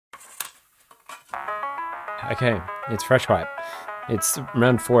Okay, it's fresh wipe. It's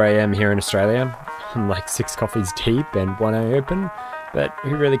around 4 AM here in Australia. I'm like 6 coffees deep and 1 eye open, but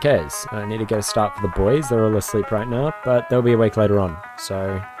who really cares? I need to get a start for the boys. They're all asleep right now, but they'll be awake later on,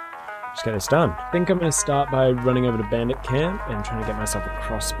 so just get this done. I think I'm going to start by running over to Bandit Camp and trying to get myself a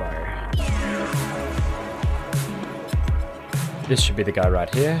crossbow. This should be the guy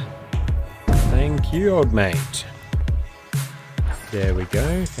right here. Thank you, old mate. There we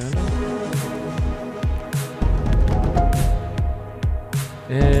go, found it.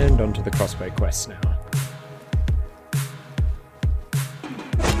 And onto the crossbow quest now.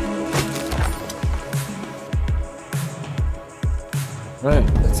 Right,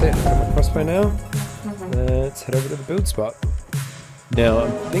 that's it. I've got my crossbow now. Let's head over to the build spot. Now,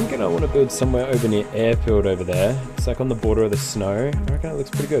 I'm thinking I want to build somewhere over near Airfield over there. It's like on the border of the snow. I reckon it looks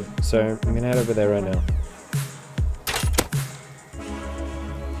pretty good. So I'm going to head over there right now.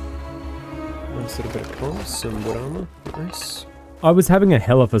 Nice little bit of cross, some wood armor. Nice. I was having a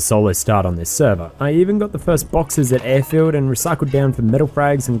hell of a solo start on this server. I even got the first boxes at Airfield and recycled down for metal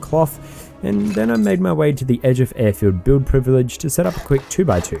frags and cloth, and then I made my way to the edge of Airfield build privilege to set up a quick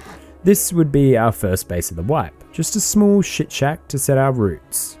 2x2. This would be our first base of the wipe, just a small shit shack to set our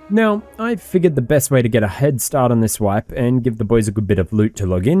roots. Now, I figured the best way to get a head start on this wipe and give the boys a good bit of loot to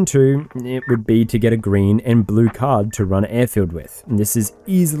log into, it would be to get a green and blue card to run Airfield with. And this is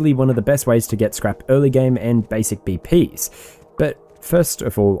easily one of the best ways to get scrap early game and basic BPs. But first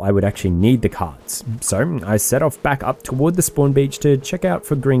of all, I would actually need the cards, so I set off back up toward the spawn beach to check out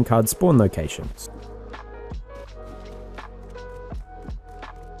for green card spawn locations.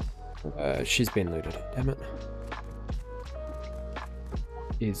 She's been looted, damn it.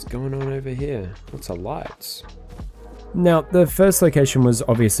 Is going on over here? Lots of lights. Now, the first location was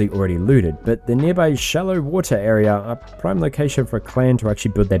obviously already looted, but the nearby shallow water area, a prime location for a clan to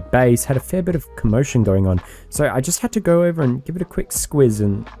actually build their base, had a fair bit of commotion going on, so I just had to go over and give it a quick squiz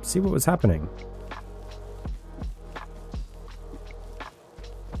and see what was happening.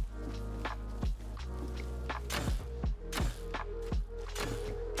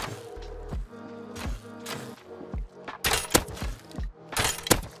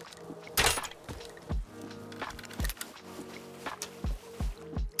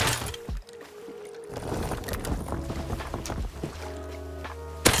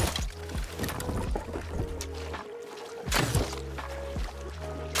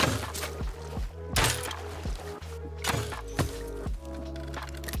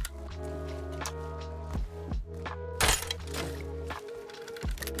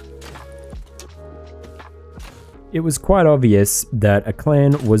 It was quite obvious that a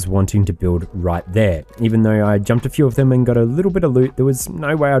clan was wanting to build right there. Even though I jumped a few of them and got a little bit of loot, there was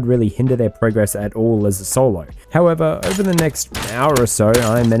no way I'd really hinder their progress at all as a solo. However, over the next hour or so,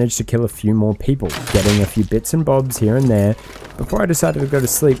 I managed to kill a few more people, getting a few bits and bobs here and there, before I decided to go to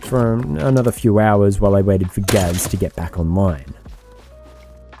sleep for another few hours while I waited for Gaz to get back online.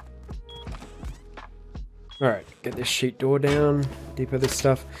 Alright, get this sheet door down, deeper this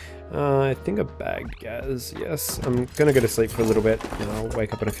stuff. I think I bagged Gaz, yes. I'm gonna go to sleep for a little bit, and I'll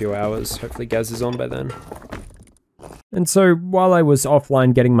wake up in a few hours. Hopefully Gaz is on by then. And so, while I was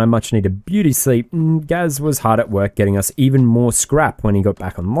offline getting my much needed beauty sleep, Gaz was hard at work getting us even more scrap when he got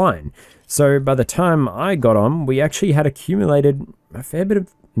back online. So by the time I got on, we actually had accumulated a fair bit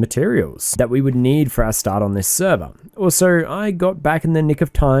of materials that we would need for our start on this server. Also, I got back in the nick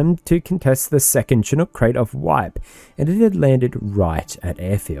of time to contest the second Chinook crate of wipe, and it had landed right at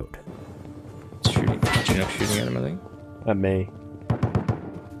Airfield. Chinook shooting at him, I think. At me.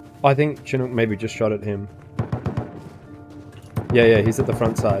 I think Chinook maybe just shot at him. Yeah, he's at the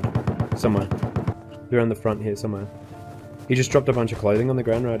front side. Somewhere. They're on the front here somewhere. He just dropped a bunch of clothing on the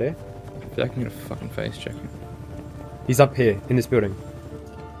ground right here. I feel like I'm gonna fucking face check him. He's up here, in this building.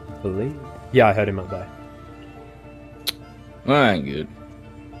 Believe? Yeah, I heard him up there. That ain't good.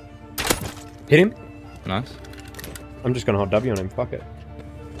 Hit him? Nice. I'm just gonna hold W on him, fuck it.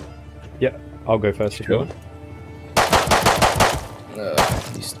 Yeah, I'll go first if you want.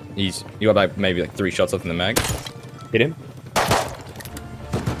 You got like maybe like 3 shots left in the mag. Hit him.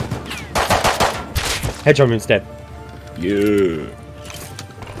 Headshot him instead. Yeah.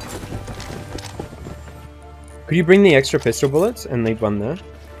 Could you bring the extra pistol bullets and leave one there?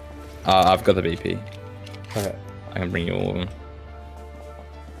 I've got the BP. Okay. I can bring you all of them.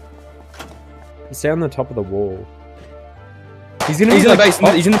 Stay on the top of the wall. He's He's in the base.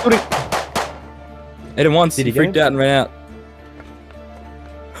 He's in the building. Hit him once. Did he he freaked out and ran out.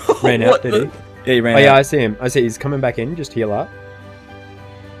 Ran out, did he? Yeah, he ran out. out. Yeah, I see him. I see he's coming back in. Just heal up.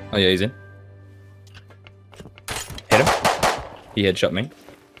 Oh yeah, he's in. Hit him. He headshot me.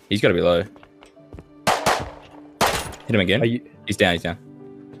 He's got to be low. Hit him again. He's down. He's down.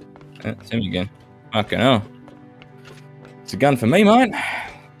 It's him again. Fucking hell. It's a gun for me, mate.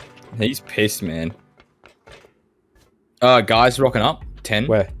 He's pissed, man. Guys rocking up. 10.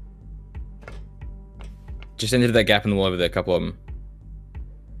 Where? Just entered that gap in the wall over there. A couple of them.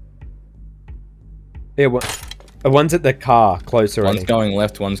 Yeah, one's at the car, close already. One's going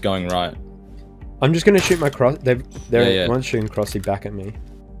left, one's going right. I'm just gonna shoot my cross. They're Yeah. one's shooting crossy back at me.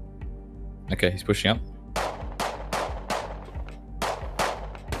 Okay, he's pushing up.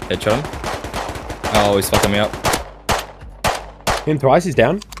 Headshot him. Oh, he's fucking me up. Him twice, he's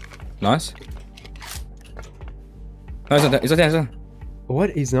down. Nice. No, he's not down. He's not down. He's not down. What?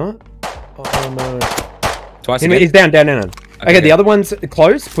 He's not? Oh no. Twice again. He's down. Okay, the other one's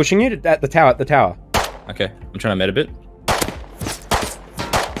close, pushing you at the tower. Okay, I'm trying to med a bit.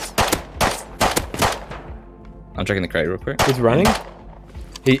 I'm checking the crate real quick. He's running.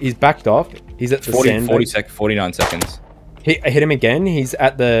 He's backed off. He's at the 49 seconds. I hit him again. He's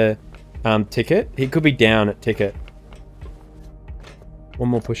at the ticket. He could be down at ticket. One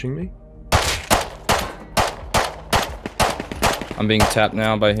more pushing me. I'm being tapped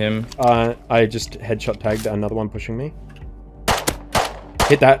now by him. I just headshot tagged another one pushing me.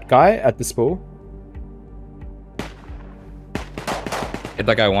 Hit that guy at the spool. Hit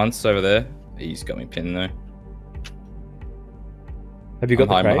that guy once over there. He's got me pinned though. Have you got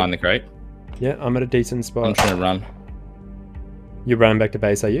the crate? Behind the crate. Yeah, I'm at a decent spot. I'm trying to run. You're running back to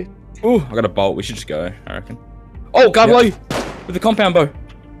base, are you? Ooh, I got a bolt. We should just go, I reckon. Oh, guy below you! With the compound bow.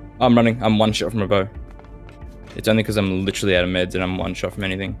 I'm running. I'm one shot from a bow. It's only because I'm literally out of meds and I'm one shot from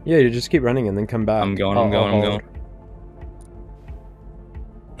anything. Yeah, you just keep running and then come back. I'm going.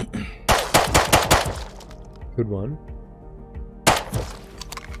 Good one.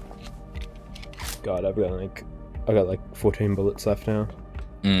 God, I've got like 14 bullets left now.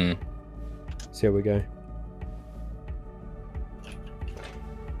 See how we go.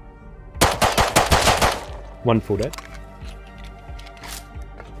 One full dead.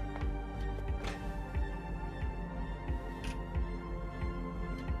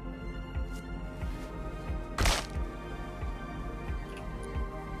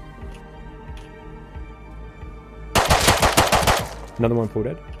 Another one full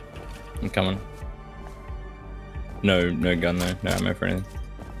dead. I'm coming. No gun though. No ammo for anything.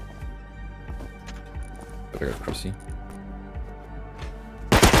 Gotta go crossy.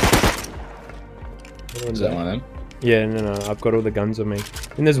 Is that one of them? Yeah, no. I've got all the guns on me.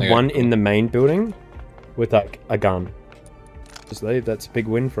 And there's one in the main building with like a gun. Just leave. That's a big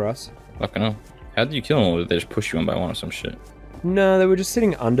win for us. Fucking hell. How did you kill them? Or did they just push you one by one or some shit? No, they were just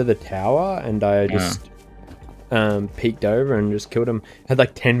sitting under the tower and I just peeked over and just killed them. Had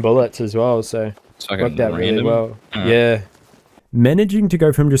like 10 bullets as well, so worked out really well. Yeah. Managing to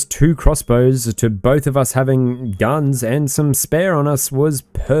go from just 2 crossbows to both of us having guns and some spare on us was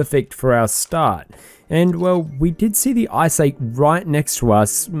perfect for our start. And well, we did see the ice lake right next to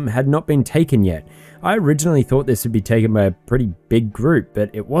us had not been taken yet. I originally thought this would be taken by a pretty big group, but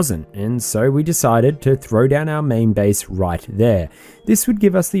it wasn't, and so we decided to throw down our main base right there. This would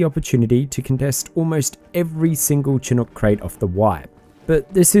give us the opportunity to contest almost every single Chinook crate off the wipe.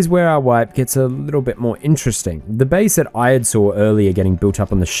 But this is where our wipe gets a little bit more interesting. The base that I had saw earlier getting built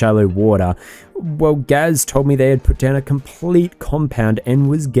up on the shallow water, well, Gaz told me they had put down a complete compound and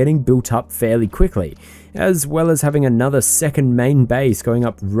was getting built up fairly quickly, as well as having another second main base going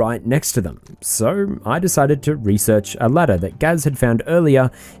up right next to them. So I decided to research a ladder that Gaz had found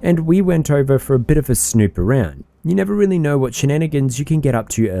earlier, and we went over for a bit of a snoop around. You never really know what shenanigans you can get up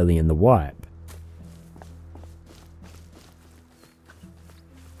to early in the wipe.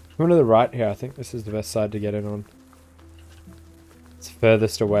 One to the right here, I think this is the best side to get in on. It's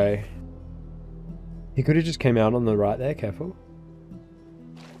furthest away. He could have just came out on the right there, careful.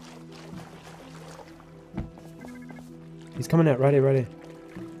 He's coming out, right here.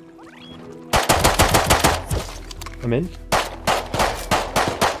 I'm in.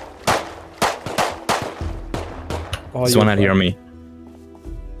 Oh, there's one out here on me.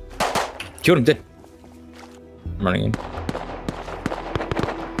 Killed him, dead. I'm running in.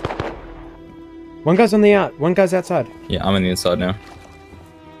 One guy's on the out. One guy's outside. Yeah, I'm on the inside now.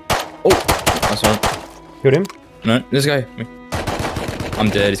 Oh, nice one. Killed him. No, this guy.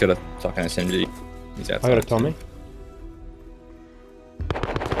 I'm dead. He's got a fucking SMG. He's outside. I got a Tommy.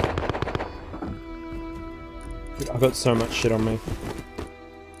 I've got so much shit on me.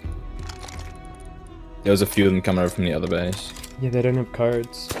 There was a few of them coming over from the other base. Yeah, they don't have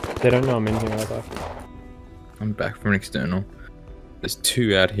codes. They don't know I'm in here either. I'm back from an external. There's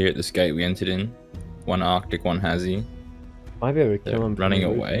 2 out here at this gate we entered in. One Arctic, one Hazy. Might be able to kill them. Running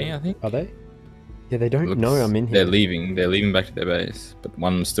away, I think. Are they? Yeah, they don't know I'm in here. They're leaving. They're leaving back to their base, but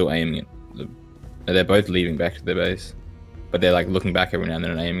one's still aiming at the. They're both leaving back to their base, but they're like looking back every now and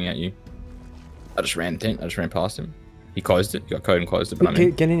then and aiming at you. I just ran tent. I just ran past him. He closed it. He got code and closed it. But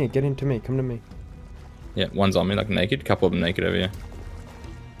Get in here. Get into me. Come to me. Yeah, one's on me, like naked. A couple of them naked over here.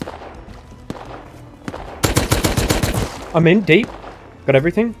 I'm in deep. Got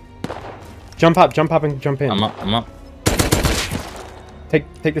everything. Jump up and jump in. I'm up.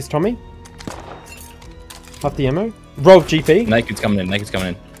 Take this Tommy. Up the ammo. Roll GP. Naked's coming in.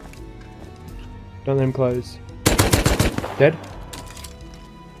 Don't let him close. Dead.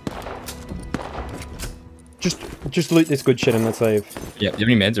 Just loot this good shit and let's leave. Yeah, do you have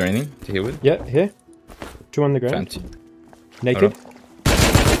any meds or anything to heal with? Yeah, here. 2 on the ground. Fancy. Naked.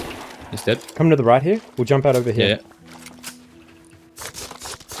 He's dead. Come to the right here. We'll jump out over here. Yeah.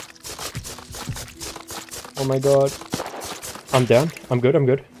 Oh my god. I'm down. I'm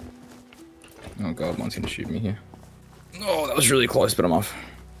good. Oh god, one's gonna shoot me here. Oh, that was really close, but I'm off.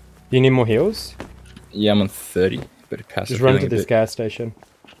 Do you need more heals? Yeah, I'm on 30. Better pass. Just run to this gas station.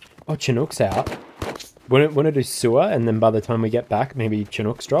 Oh, Chinook's out. Wanna do sewer, and then by the time we get back, maybe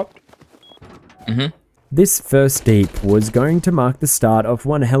Chinook's dropped? Mm-hmm. This first deep was going to mark the start of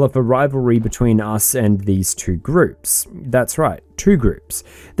one hell of a rivalry between us and these two groups. That's right, 2 groups.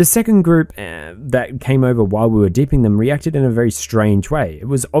 The second group that came over while we were deeping them reacted in a very strange way. It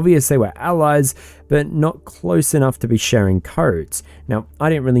was obvious they were allies, but not close enough to be sharing codes. Now, I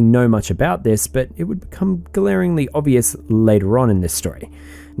didn't really know much about this, but it would become glaringly obvious later on in this story.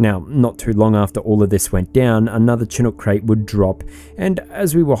 Now, not too long after all of this went down, another Chinook crate would drop, and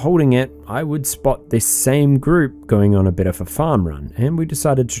as we were holding it, I would spot this same group going on a bit of a farm run, and we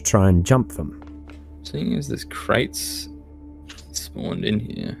decided to try and jump them. Seeing as there's crates spawned in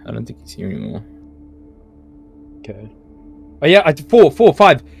here, I don't think he's here anymore. Okay. Oh yeah,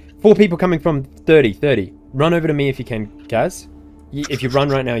 4 people coming from 30. Run over to me if you can, Gaz. If you run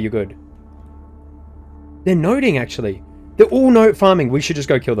right now, you're good. They're noding, actually. They're all note farming. We should just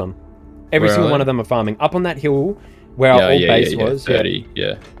go kill them. Every single one of them are farming. Up on that hill where our old base was. 30,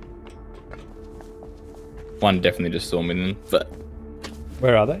 yeah. One definitely just saw me then, but...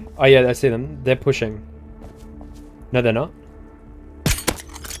 Where are they? Oh yeah, I see them. They're pushing. No, they're not.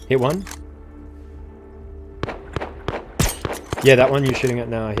 Hit one. Yeah, that one you're shooting at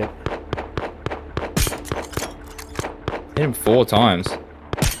now, I hit. Hit him 4 times.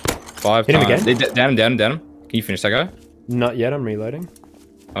 5 hit times. Him again? Down him. Can you finish that guy? Not yet, I'm reloading.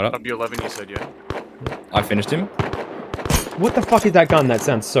 Hold up. W11 you said, yeah? I finished him. What the fuck is that gun? That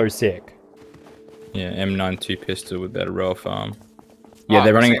sounds so sick. Yeah, M92 pistol with that royal farm. Yeah,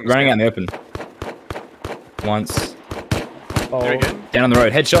 they're running out in the open. Once. Oh. Hit him again? Down on the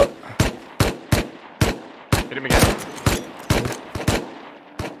road, headshot. Hit him again.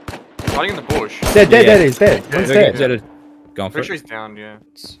 Hiding in the bush. Dead, he's dead. One's dead. Going for it. Pretty sure he's down, yeah.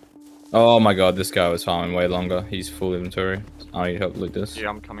 Oh my god, this guy was farming way longer. He's full inventory. I need help loot this. Yeah,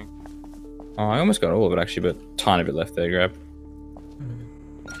 I'm coming. Oh, I almost got all of it actually, but tiny bit left there, grab.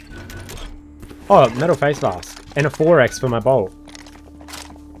 Oh, metal face mask. And a 4x for my bolt.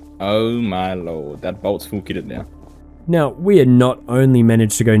 Oh my lord, that bolt's full kitted now. Now, we had not only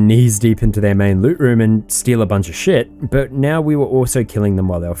managed to go knees deep into their main loot room and steal a bunch of shit, but now we were also killing them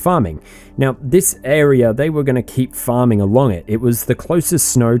while they were farming. Now, this area, they were going to keep farming along it. It was the closest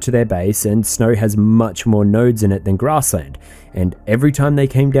snow to their base, and snow has much more nodes in it than grassland. And every time they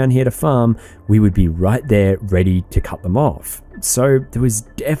came down here to farm, we would be right there ready to cut them off. So there was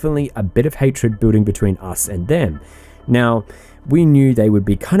definitely a bit of hatred building between us and them. Now, we knew they would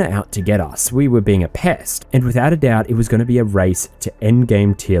be kind of out to get us. We were being a pest, and without a doubt it was going to be a race to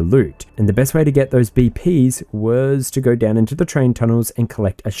endgame tier loot, and the best way to get those BPs was to go down into the train tunnels and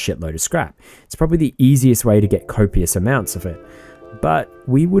collect a shitload of scrap. It's probably the easiest way to get copious amounts of it, but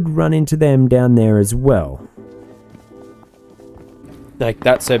we would run into them down there as well. Like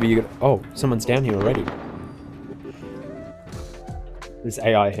that server you got. Oh, someone's down here already. There's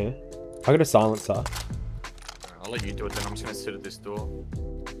AI here. I got a silencer. I'll let you do it then. I'm just gonna sit at this door.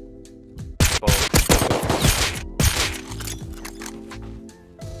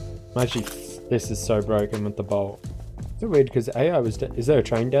 Actually, this is so broken with the bolt. It's weird because AI was. Is there a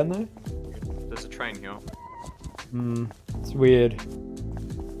train down there? There's a train here. It's weird.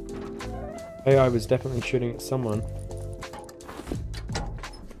 AI was definitely shooting at someone.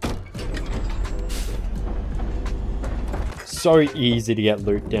 So easy to get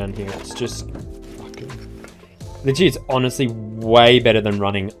loot down here. It's just fucking. Legit, it's honestly way better than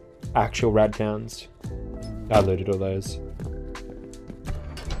running actual rad towns. I looted all those.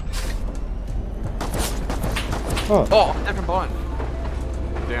 Oh, they're combined.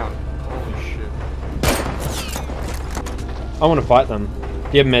 Down. Holy shit. I want to fight them.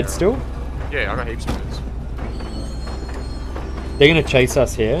 Do you have meds still? Yeah, I got heaps of meds. They're gonna chase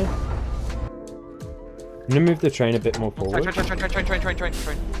us here. I'm gonna move the train a bit more forward. Train. They don't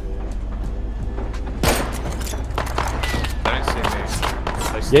see me.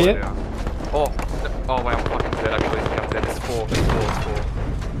 They slow down. Oh wait, I'm fucking dead actually. Yeah, I'm dead. It's four.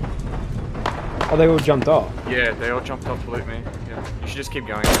 Oh, they all jumped off. Yeah, they all jumped off to loot me. Yeah. You should just keep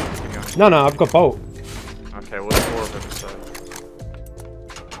going. No, I've got bolt. Okay, well there's 4 of them, so.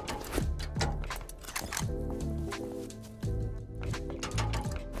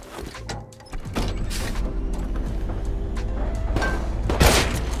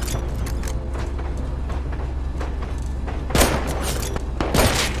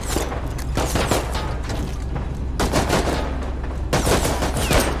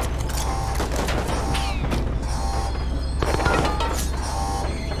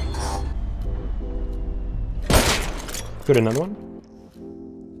 Got another one.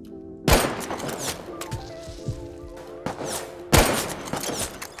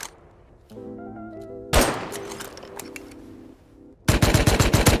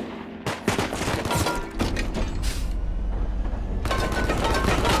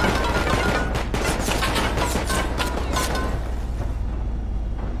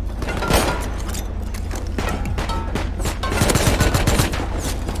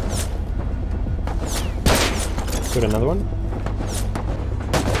 Got another one.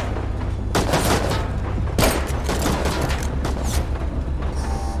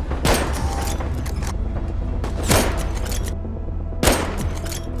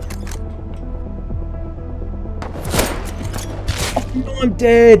 Oh, I'm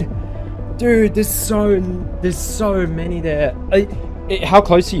dead. Dude, there's so many there. How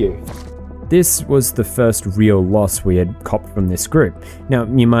close are you? This was the first real loss we had copped from this group. Now,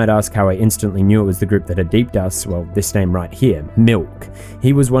 you might ask how I instantly knew it was the group that had deeped us. Well, this name right here, Milk.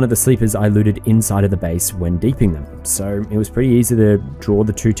 He was one of the sleepers I looted inside of the base when deeping them, so it was pretty easy to draw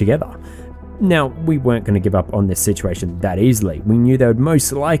the two together. Now, we weren't going to give up on this situation that easily. We knew they would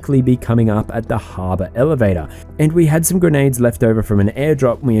most likely be coming up at the harbour elevator, and we had some grenades left over from an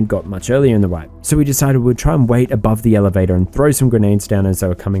airdrop we had got much earlier in the wipe. So we decided we'd try and wait above the elevator and throw some grenades down as they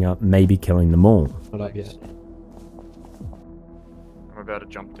were coming up, maybe killing them all. Not up yet. I'm about to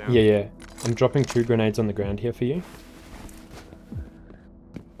jump down. Yeah. I'm dropping 2 grenades on the ground here for you.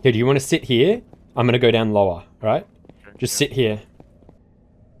 Here, do you want to sit here? I'm going to go down lower, alright? Okay, Just sit here.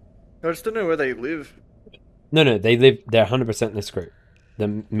 I just don't know where they live. No, they live, they're 100% in this group.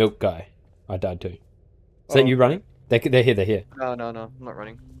 The Milk guy. I died too. Is that you running? They're here. No, I'm not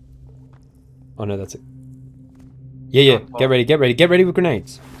running. Oh no, that's it. Yeah, get ready with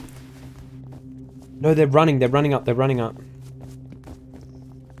grenades. No, they're running up.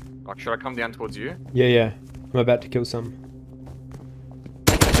 Like, should I come down towards you? Yeah. I'm about to kill some.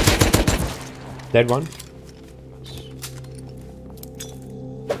 Dead one.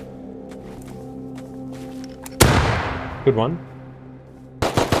 Good one.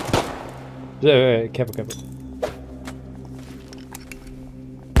 Careful.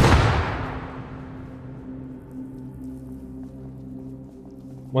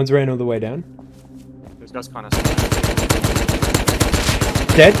 One's ran all the way down. This guy's kind of...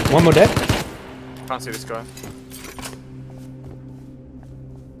 Dead. One more dead. Can't see this guy.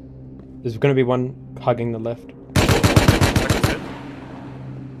 There's going to be one hugging the left.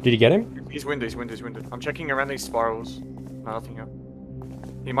 Did you get him? He's winded. I'm checking around these spirals. No, nothing here.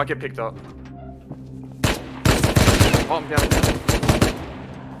 He might get picked up. Oh, I'm down.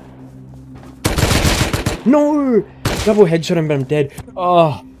 No! Double headshot him, but I'm dead.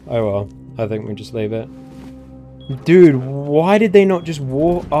 Oh well. I think we just leave it. Dude, why did they not just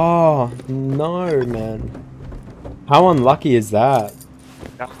walk? Oh, no, man. How unlucky is that?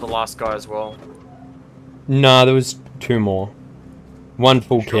 That was the last guy as well. Nah, there was 2 more. One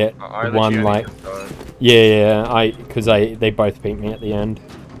full kit, one like... Yeah, because they both beat me at the end.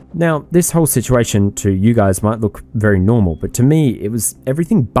 Now, this whole situation to you guys might look very normal, but to me, it was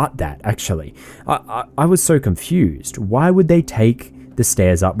everything but that, actually. I was so confused. Why would they take the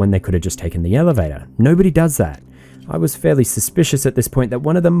stairs up when they could have just taken the elevator? Nobody does that. I was fairly suspicious at this point that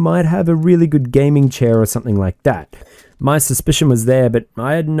one of them might have a really good gaming chair or something like that. My suspicion was there, but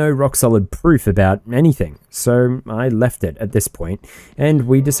I had no rock-solid proof about anything, so I left it at this point, and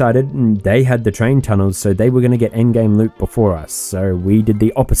we decided they had the train tunnels, so they were going to get endgame loot before us, so we did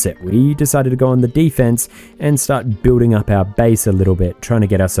the opposite. We decided to go on the defense and start building up our base a little bit, trying to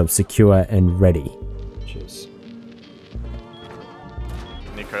get ourselves secure and ready. Cheers.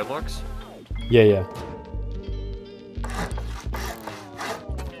 Any code locks? Yeah.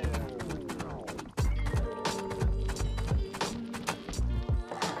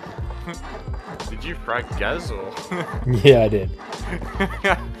 Did you frag Gaz or? Yeah, I did.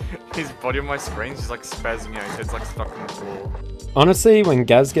 His body on my screen is like spazzing out. His head's like stuck on the floor. Honestly, when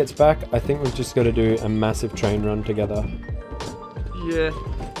Gaz gets back, I think we've just got to do a massive train run together. Yeah.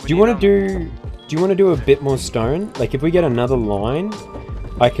 Do you want to do a bit more stone? Like if we get another line,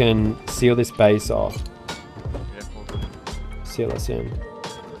 I can seal this base off. Yeah, all good. Seal us in.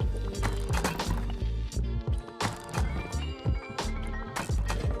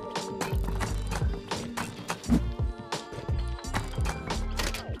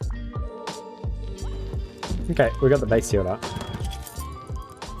 Okay, we got the base sealed up.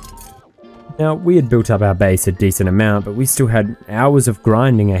 Now, we had built up our base a decent amount, but we still had hours of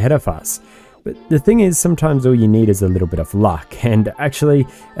grinding ahead of us. But the thing is, sometimes all you need is a little bit of luck, and actually,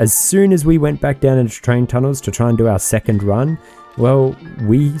 as soon as we went back down into train tunnels to try and do our second run, well,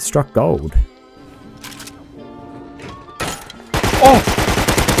 we struck gold. Oh!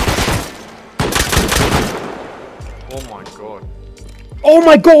 Oh my god. Oh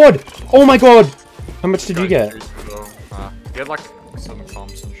my god! Oh my god! How much did you get? You had like some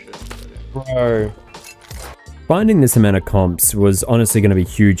comps and shit. Bro. Finding this amount of comps was honestly going to be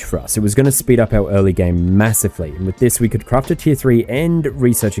huge for us. It was going to speed up our early game massively, and with this we could craft a tier 3 and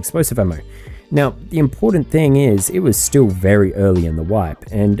research explosive ammo. Now, the important thing is, it was still very early in the wipe,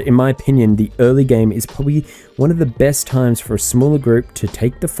 and in my opinion, the early game is probably one of the best times for a smaller group to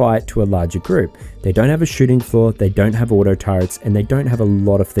take the fight to a larger group. They don't have a shooting floor, they don't have auto turrets, and they don't have a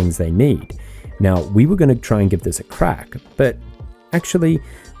lot of things they need. Now, we were going to try and give this a crack, but actually,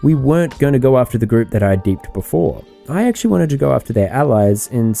 we weren't going to go after the group that I had deeped before. I actually wanted to go after their allies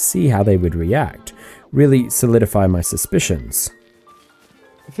and see how they would react, really solidify my suspicions.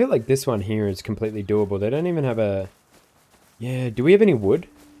 I feel like this one here is completely doable. They don't even have a... Yeah, do we have any wood?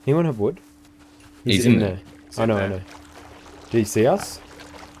 Anyone have wood? He's in there. I know, I know. Do you see us?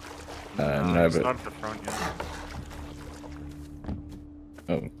 No, It's but... not at the front yet.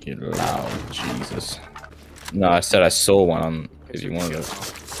 Oh, get loud, Jesus. No, I said I saw one on... If you wanted it.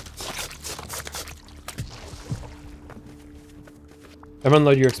 Everyone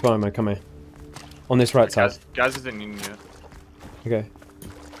load your experiment, come here. On this right side. Gaz isn't in yet. Okay.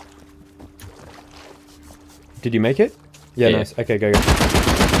 Did you make it? Yeah, Yeah. nice. Okay, go, go. Shoot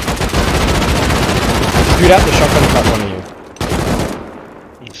out the shotgun trap, one of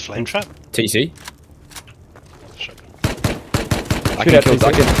you. Flame trap? TC? Shotgun. I Shoot can out kill,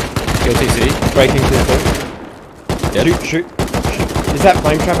 TC. kill TC. Breaking this. Yep. Shoot, shoot. Is that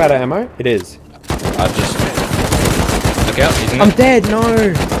flame trap out of ammo? It is. I just... Look out, he's in I'm there. dead, no!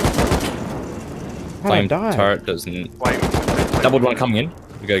 How'd I Flame die? turret doesn't... Flame. Doubled one coming in.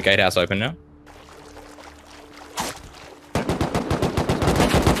 We got a gatehouse open now.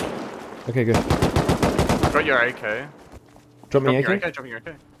 Okay, good. Got your AK. Drop me Drop AK? your AK, drop your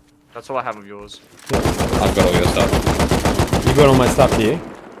AK. That's all I have of yours. I've got all your stuff. You got all my stuff here?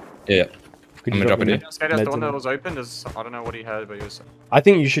 Yeah. Could I'm you gonna drop me it meds? Skate out the one in that there? was open. There's, I don't know what he had, but he was... I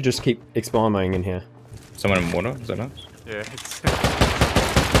think you should just keep experimenting in here. Someone in water, is that us? Yeah, it's...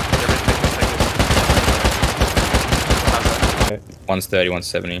 Okay. One's 30, one's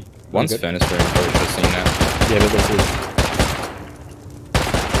 70. One's good. furnace room, probably should have seen that. Yeah, but this is...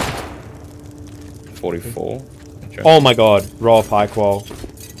 44. Oh my god, raw pie qual.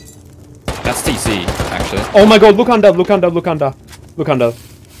 That's TC, actually. Oh my god, look under, look under, look under. Look under.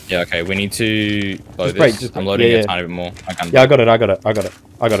 Yeah, okay, we need to load Just break, this. just I'm break. loading Yeah, it yeah. a tiny bit more. Yeah, I got it, I got it, I got it.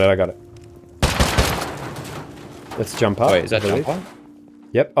 I got it, I got it. Let's jump up. Wait, is that I believe. jump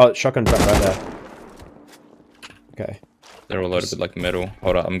Yep, oh, shotgun trap right there. Okay. They're all loaded with like metal.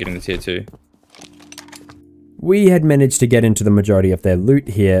 Hold up, I'm getting the tier 2. We had managed to get into the majority of their loot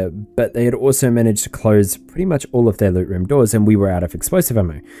here, but they had also managed to close pretty much all of their loot room doors and we were out of explosive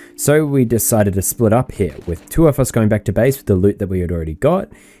ammo. So we decided to split up here, with 2 of us going back to base with the loot that we had already got,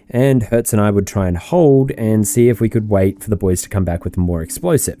 and Hertz and I would try and hold and see if we could wait for the boys to come back with more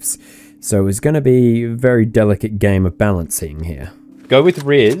explosives. So it was going to be a very delicate game of balancing here. Go with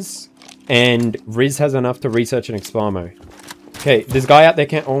Riz, and Riz has enough to research and explore. Okay, this guy out there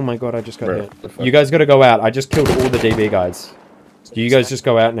can't... Oh my god, I just got Bro, hit. the fuck? You guys gotta go out. I just killed all the DB guys. You guys just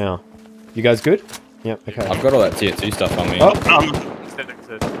go out now. You guys good? Yep, okay. I've got all that tier 2 stuff on me. Oh, He's dead, he's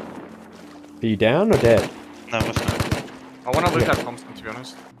dead. are you down or dead? No, with no. I want to loot that Thompson, to be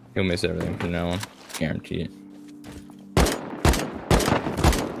honest. He'll miss everything from now on. Guarantee it.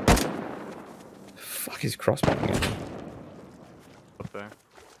 Fuck is crossbow again? Up there.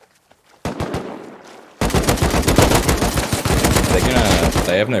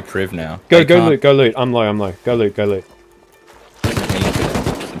 They have no priv now. Go They can't loot, go loot. I'm low, I'm low. Go loot, go loot. meet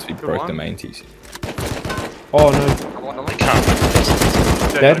them since we broke the one. main TC. Oh no. I want They can't win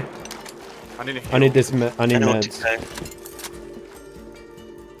this. Dead? I need a heal. I need this. I need I know what to meds. say.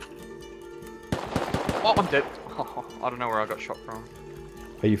 Oh, I'm dead. I don't know where I got shot from.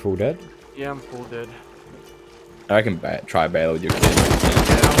 Are you full dead? Yeah, I'm full dead. I can try bail with your kid. Yeah,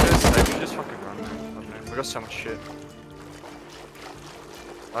 I'm gonna say, we just fucking run, man. I don't know. We got so much shit.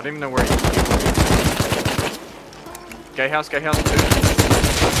 I don't even know where he is. Gay house 2.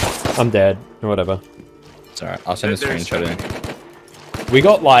 I'm dead. Whatever. It's alright. I'll send a screenshot in. We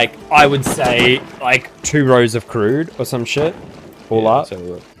got like, I would say, like 2 rows of crude or some shit. All up.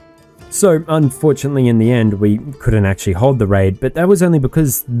 So, unfortunately, in the end, we couldn't actually hold the raid, but that was only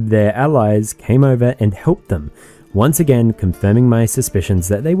because their allies came over and helped them, once again confirming my suspicions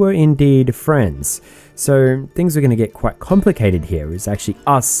that they were indeed friends. So, things are going to get quite complicated here. It's actually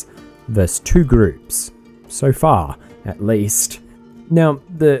us versus 2 groups. So far, at least. Now,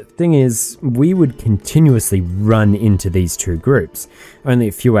 the thing is, we would continuously run into these 2 groups. Only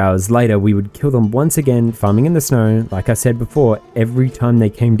a few hours later, we would kill them once again, farming in the snow. Like I said before, every time they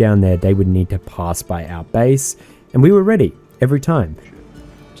came down there, they would need to pass by our base, and we were ready, every time.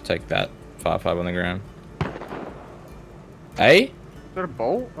 Just take that 5-5 on the ground. Hey? Is that a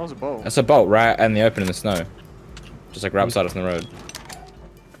bolt? That was a bolt. That's a bolt right in the open in the snow. Just like right beside us on the road.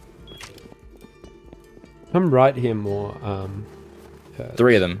 Come right here more,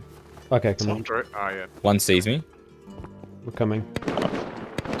 3 of them. Okay, come on. Oh, yeah. One sees me. We're coming.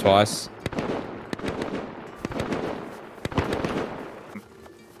 Twice.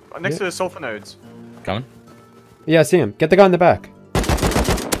 Next to the sulfur nodes. Coming. Yeah, I see him. Get the guy in the back.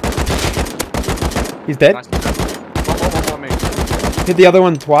 He's dead. Nice. One, me. Hit the other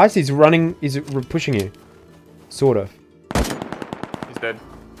one twice. He's running. He's pushing you. Sort of. He's dead.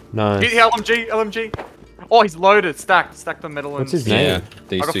 Nice. Hit the LMG. Oh, he's loaded, stacked on metal. What's and his name? Yeah,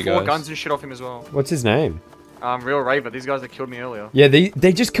 these I got 2 4 guys. guns and shit off him as well. What's his name? Real Raver. These guys that killed me earlier. Yeah,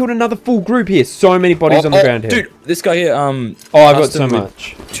 they just killed another full group here. So many bodies on the ground here. Dude, this guy here, Oh, I've got so custom with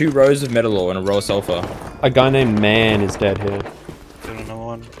much. 2 rows of metal ore and a row of sulfur. A guy named Man is dead here. Doing another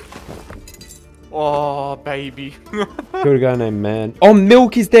one. Oh, baby. Killed a guy named Man. Oh,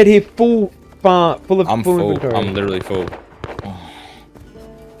 Milk is dead here. Full of I'm full full. inventory. I'm literally full.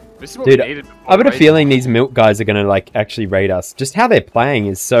 This is what Dude, we needed. I've got a feeling these Milk guys are gonna like actually raid us. Just how they're playing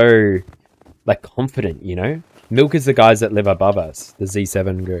is so like confident, you know? Milk is the guys that live above us, the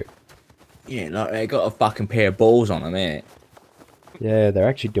Z7 group. Yeah, like they got a fucking pair of balls on them, eh? Yeah, they're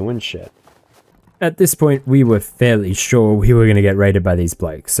actually doing shit. At this point, we were fairly sure we were going to get raided by these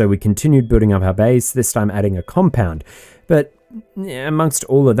blokes, so we continued building up our base, this time adding a compound. But amongst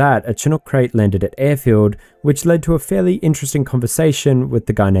all of that, a Chinook crate landed at airfield, which led to a fairly interesting conversation with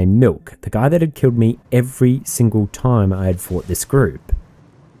the guy named Milk, the guy that had killed me every single time I had fought this group.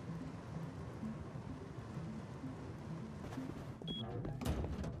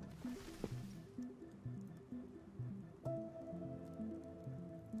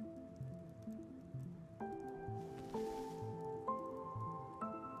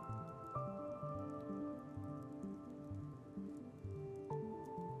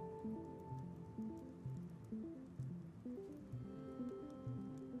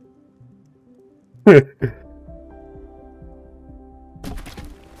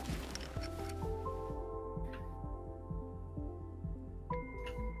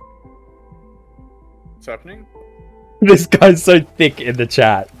 What's happening? This guy's so thick in the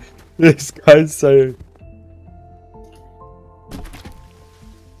chat. This guy's so...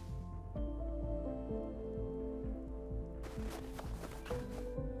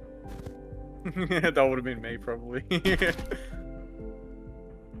 That would have been me, probably.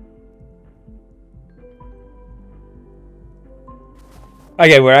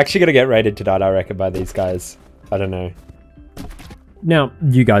 Okay, we're actually gonna get raided tonight, I reckon, by these guys. I don't know. Now,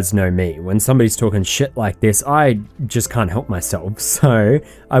 you guys know me. When somebody's talking shit like this, I just can't help myself. So,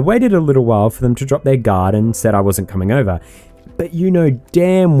 I waited a little while for them to drop their guard and said I wasn't coming over. But you know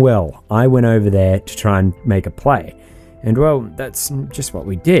damn well I went over there to try and make a play. And well, that's just what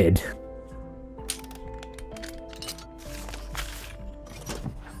we did.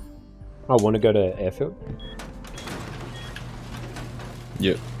 I want to go to airfield.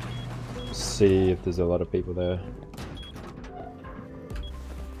 Yep. See if there's a lot of people there.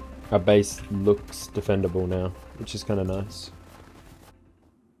 Our base looks defendable now, which is kind of nice.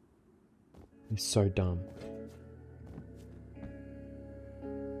 It's so dumb.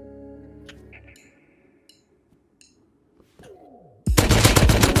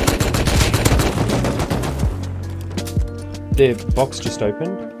 The box just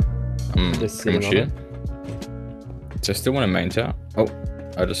opened. They're sitting on it. So I still want to main tower. Oh,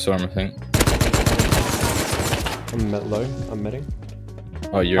 I just saw him, I think. I'm met low. I'm medding.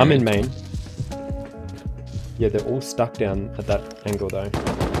 Oh, you're I'm in main. Yeah, they're all stuck down at that angle though.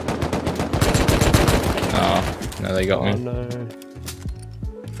 Oh, no, they got Oh me. no. I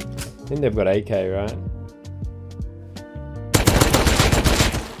think they've got AK, right?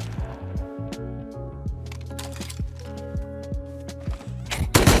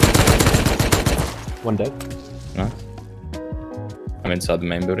 One dead. No. I'm inside the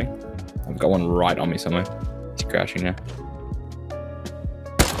main building. I've got one right on me somewhere. He's crashing now.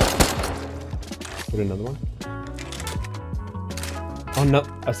 Put another one. Oh no,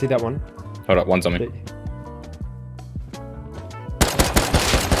 I see that one. Hold up, one's on me. Look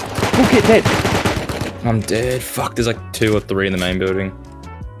at that! I'm dead. Fuck, there's like 2 or 3 in the main building.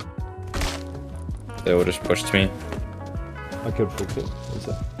 They all just pushed me. I killed Fullkit. What's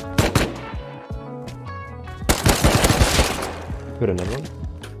that? Put another one.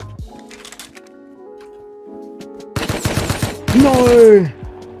 No!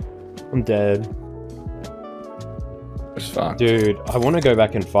 I'm dead. It's fucked. Dude, I want to go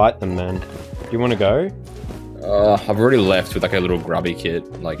back and fight them, man. Do you want to go? I've already left with like a little grubby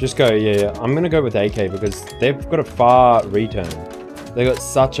kit. Like, Just go, yeah. I'm gonna go with AK because they've got a far return. They got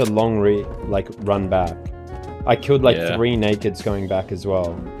such a long run back. I killed like 3 nakeds going back as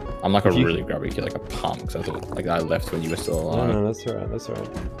well. I'm like a really grubby kid, like a pump. Cause I thought like I left when you were still alive. No, that's alright. That's alright.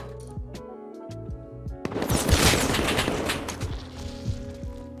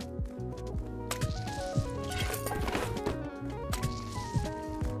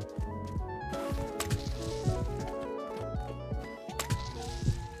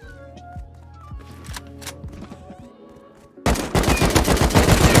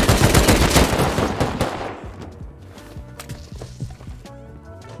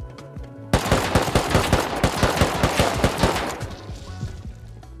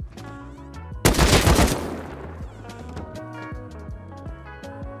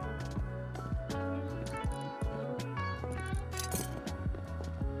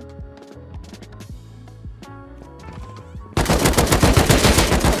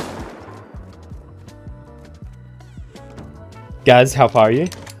 Guys, how far are you?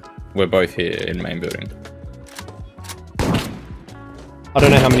 We're both here in the main building. I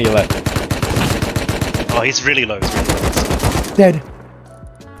don't know how many are left. Oh, he's really low. He's really low. Dead.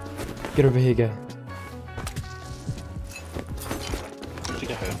 Get over here, go. I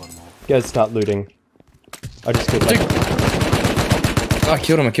think I heard one more. Guys, start looting. I just killed like... Oh, I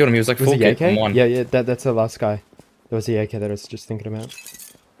killed him. He was like Was full he kit AK? from one. Yeah, that's the last guy. That was the AK that I was just thinking about.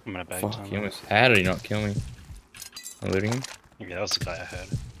 I'm gonna bag Fuck, time. he almost, how did he not kill me? I'm looting him. Yeah, that was the guy I heard.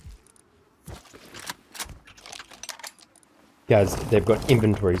 Guys, they've got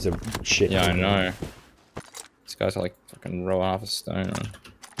inventories of shit. Yeah, I know. This guy's like fucking roll half a stone on.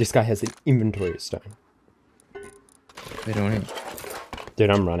 This guy has an inventory of stone. What are you doing here?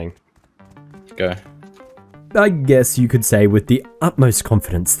 Dude, I'm running. Go. I guess you could say with the utmost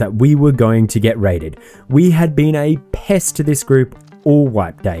confidence that we were going to get raided. We had been a pest to this group all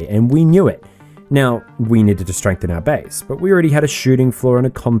wipe day, and we knew it. Now, we needed to strengthen our base, but we already had a shooting floor and a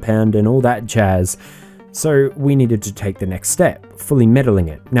compound and all that jazz, so we needed to take the next step, fully metalling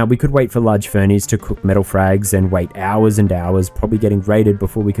it. Now, we could wait for large fernies to cook metal frags and wait hours and hours, probably getting raided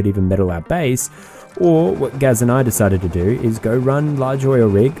before we could even metal our base, or what Gaz and I decided to do is go run large oil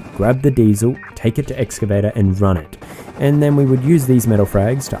rig, grab the diesel, take it to excavator and run it. And then we would use these metal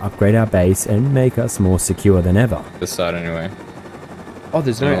frags to upgrade our base and make us more secure than ever. This side anyway. Oh,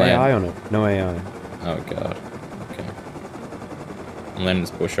 there's no AI on it. No AI. Oh god. Okay. I'm landing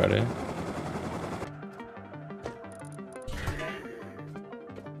this bush right here.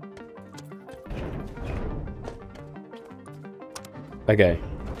 Okay.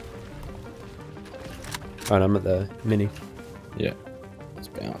 Alright, I'm at the mini. Yeah. Let's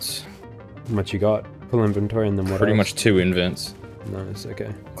bounce. How much you got? Full inventory and then what Pretty else? much 2 invents. Nice,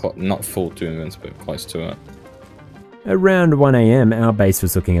 okay. Not full 2 invents, but close to it. Around 1 AM, our base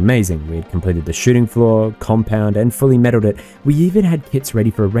was looking amazing. We had completed the shooting floor, compound, and fully metaled it. We even had kits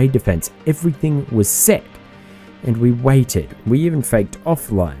ready for a raid defense. Everything was set. And we waited. We even faked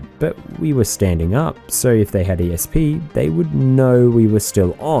offline, but we were standing up, so if they had ESP, they would know we were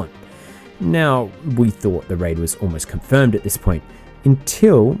still on. Now, we thought the raid was almost confirmed at this point,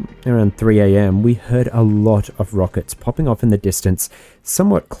 until around 3 AM we heard a lot of rockets popping off in the distance,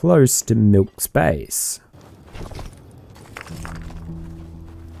 somewhat close to Milk's base.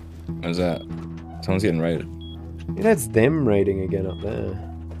 What's that? Someone's getting raided. Yeah, that's them raiding again up there.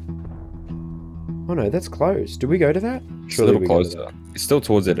 Oh no, that's close. Do we go to that? It's a little closer. It's still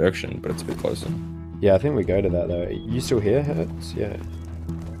towards that direction, but it's a bit closer. Yeah, I think we go to that though. You still here, Hertz? Yeah.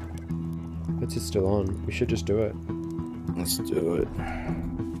 Hertz is still on. We should just do it. Let's do it.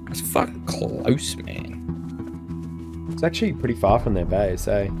 It's fucking close, man. It's actually pretty far from their base,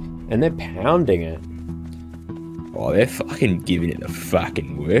 eh? And they're pounding it. Oh, they're fucking giving it a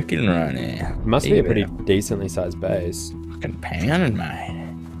fucking working right now. It must be a pretty decently sized base. Fucking pounding, mate.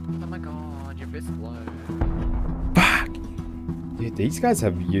 Oh my god, your bit's low. Fuck. Dude, these guys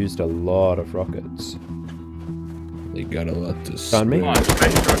have used a lot of rockets. They got a lot to Found me. Nice,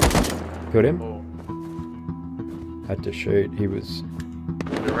 base truck. Killed him. Oh, Had to shoot. He was...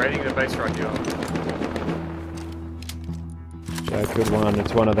 we're raiding the base truck here. Yeah, good one.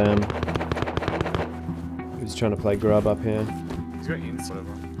 It's one of them. Who's trying to play grub up here? He's got inside.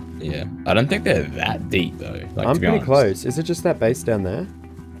 Yeah. I don't think they're that deep, though. Like, I'm to be pretty honest. close. Is it just that base down there?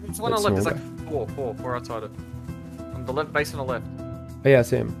 There's one on That the left. small There's like four outside it. On the left, base on the left. Oh yeah, I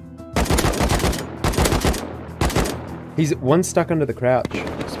see him. He's one stuck under the crouch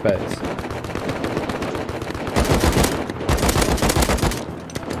space.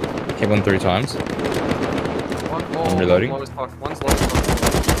 Hit one 3 times. I'm reloading. One's low as fuck.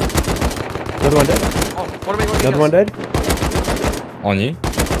 Another one dead. Oh, what am I going Another one dead. On you.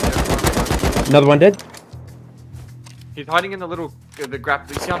 Another one dead. He's hiding in the little, the gap.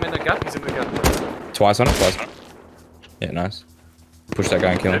 You see him in the gap? He's in the gap. Twice on it. Yeah, nice. Push that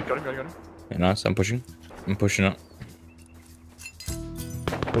guy and kill him. Got him. Yeah, nice. I'm pushing it.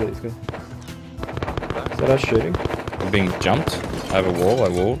 Where is this guy? Is that us shooting? I'm being jumped. I have a wall. I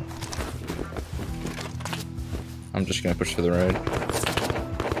walled. I'm just gonna push for the road.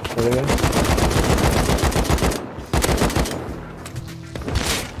 Where are they?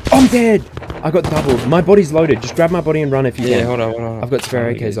 I'm dead! I got doubled. My body's loaded. Just grab my body and run if you can. Hold on. I've got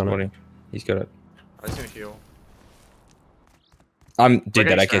spare AKs on it. He's got it. I just gonna heal. Dude,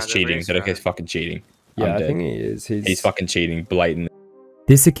 that AK's stranded, cheating. we're That AK's stranded. fucking cheating. Yeah, I'm I dead. think he is. He's fucking cheating, blatant.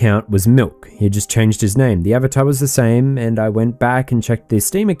 This account was Milk. He had just changed his name. The avatar was the same, and I went back and checked their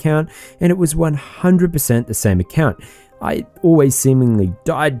Steam account, and it was 100% the same account. I always seemingly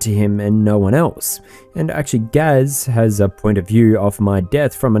died to him and no one else. And actually Gaz has a point of view of my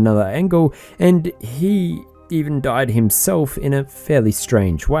death from another angle, and he even died himself in a fairly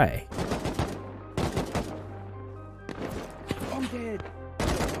strange way. I'm dead!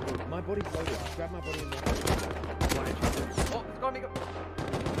 My body's loaded. Grab my body and run. Oh, it's got me.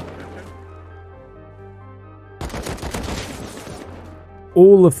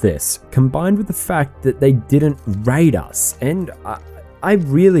 All of this, combined with the fact that they didn't raid us, and I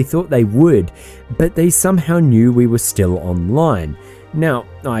really thought they would, but they somehow knew we were still online. Now,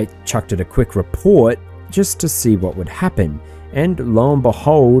 I chucked it a quick report just to see what would happen, and lo and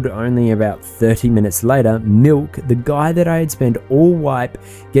behold, only about 30 minutes later, Milk, the guy that I had spent all wipe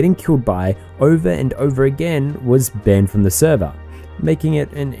getting killed by over and over again, was banned from the server, making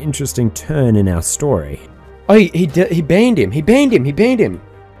it an interesting turn in our story. Oh, he banned him. He banned him.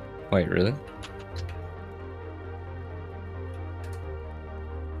 Wait, really?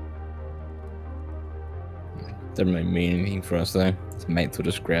 Doesn't really mean anything for us though. His mates will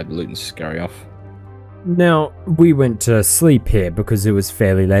just grab the loot and scurry off. Now, we went to sleep here because it was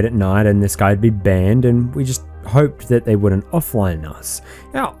fairly late at night and this guy'd be banned, and we just hoped that they wouldn't offline us.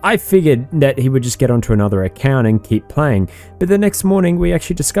 Now, I figured that he would just get onto another account and keep playing, but the next morning we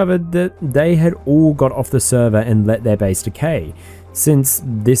actually discovered that they had all got off the server and let their base decay, since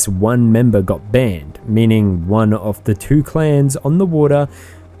this one member got banned, meaning one of the 2 clans on the water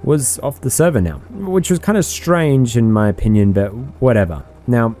was off the server now, which was kind of strange in my opinion, but whatever.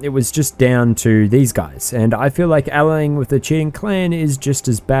 Now, it was just down to these guys, and I feel like allying with a cheating clan is just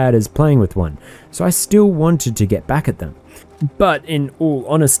as bad as playing with one, so I still wanted to get back at them. But in all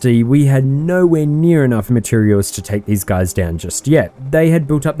honesty, we had nowhere near enough materials to take these guys down just yet. They had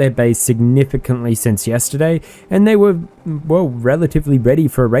built up their base significantly since yesterday, and they were, well, relatively ready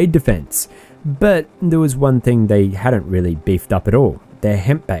for a raid defense. But there was one thing they hadn't really beefed up at all. Their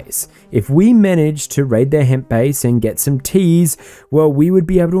hemp base. If we managed to raid their hemp base and get some teas, well, we would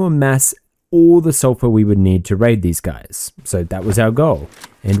be able to amass all the sulfur we would need to raid these guys. So that was our goal,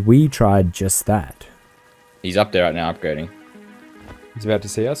 and we tried just that. He's up there right now, upgrading. He's about to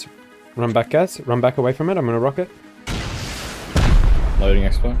see us. Run back, guys. Run back away from it. I'm gonna rock it. Loading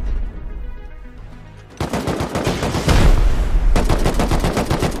expo.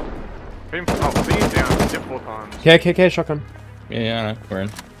 Being down. He's hit 4 times. Okay, shotgun. Yeah, I know. We're in.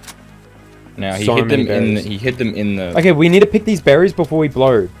 Now he So hit them many in. berries. He hit them in the. Okay, we need to pick these berries before we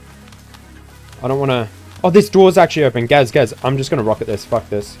blow. I don't want to... Oh, this door's actually open. Gaz, I'm just gonna rocket this. Fuck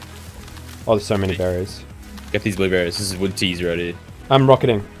this. Oh, there's so many berries. Get these blueberries. This is wood teas right here. I'm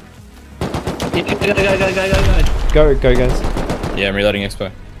rocketing. Go. Go, guys. Yeah, I'm reloading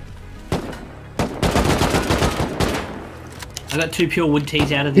expo. I got 2 pure wood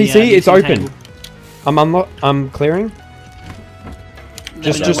teas out of the PC, it's mixing open. table. I'm clearing.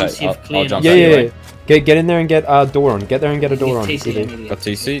 Just I'll jump Yeah. Get in there and get a door on. Get there and get a door on. Got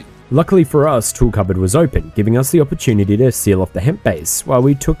TC. Luckily for us, Tool Cupboard was open, giving us the opportunity to seal off the hemp base, while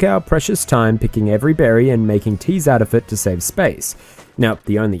we took our precious time picking every berry and making teas out of it to save space. Now,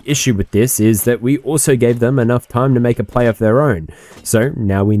 the only issue with this is that we also gave them enough time to make a play of their own, so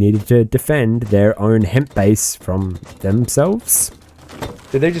now we needed to defend their own hemp base from themselves.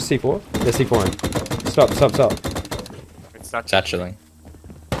 Did they just C4? They're C4ing. Stop. It's not Satcheling.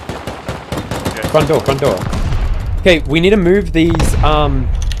 Front door. Okay, we need to move these,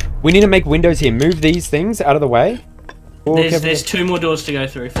 we need to make windows here. Move these things out of the way. There's 2 more doors to go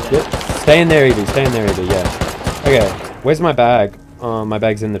through for that. Yep. Stay in there, Evie, yeah. Okay, where's my bag? My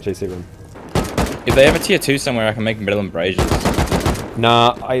bag's in the TC room. If they have a tier 2 somewhere, I can make metal embrasures.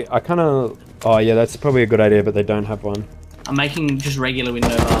 Nah, I kinda... Oh yeah, that's probably a good idea, but they don't have one. I'm making just regular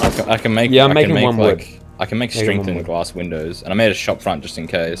window bars. I can make... Yeah, I'm making one wood. I can make strengthened glass windows, and I made a shop front just in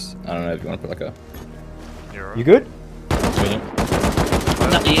case. I don't know if you want to put like a... You good? No,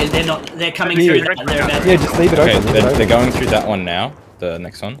 yeah, they're not. They're coming through. They're about Yeah, just leave it open. They're going through that one now. The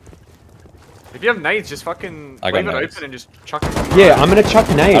next one. If you have nades, just fucking leave it open and just chuck it. Yeah, I'm gonna chuck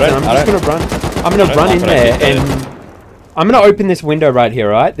nades, and I'm just gonna run. I'm gonna run in there, and I'm gonna open this window right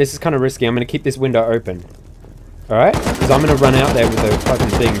here. Right? This is kind of risky. I'm gonna keep this window open. All right? Because I'm gonna run out there with the fucking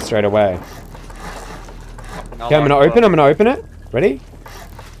thing straight away. Okay, I'm gonna open it. Ready?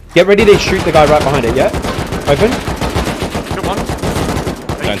 Get ready to shoot the guy right behind it. Yeah. Open. Good one.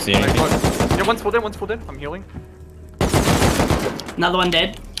 Don't see anything. Yeah, one's full dead. I'm healing. Another one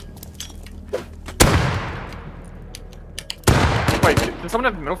dead. Wait, does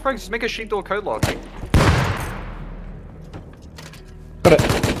someone have metal frags? Just make a sheep door code lock. Got it.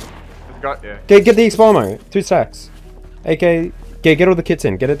 Yeah. Get the explamo. 2 stacks. AK. Get all the kits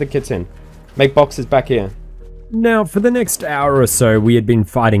in. Get the kits in. Make boxes back here. Now, for the next hour or so, we had been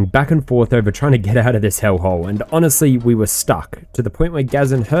fighting back and forth over trying to get out of this hellhole, and honestly, we were stuck, to the point where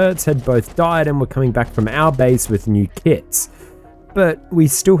Gaz and Hertz had both died and were coming back from our base with new kits. But we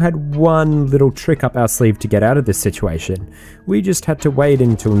still had one little trick up our sleeve to get out of this situation. We just had to wait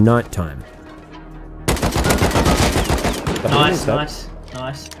until nighttime. Nice.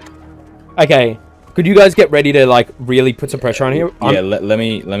 Okay, could you guys get ready to, like, really put some pressure on here? Yeah, let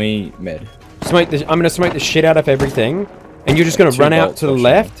me med. I'm gonna smoke the shit out of everything, and you're just gonna run out to the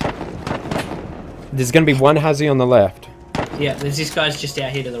left. There's gonna be one Hazzy on the left. Yeah, there's this guy's just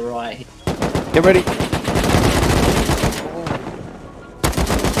out here to the right. Get ready.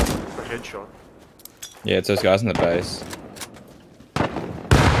 Headshot. Yeah, it's those guys in the base.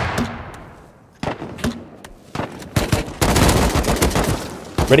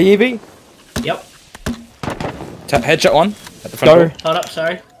 Ready, Evie? Yep. Headshot one at the front door. Hold up,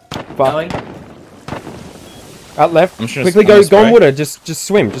 sorry. Fuck. Going. Out left. I'm just Quickly go on water. Just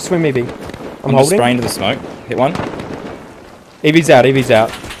swim, Evie. I'm holding. Spraying to the smoke. Hit one. Evie's out.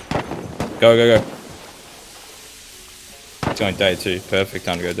 Go. It's going day 2. Perfect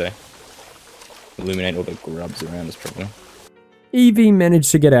time to go day. Illuminate all the grubs around us probably. Evie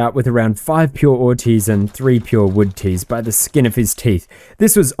managed to get out with around 5 pure ore teas and 3 pure wood teas by the skin of his teeth.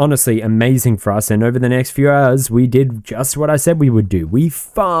 This was honestly amazing for us, and over the next few hours we did just what I said we would do. We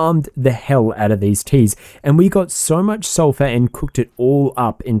farmed the hell out of these teas, and we got so much sulfur and cooked it all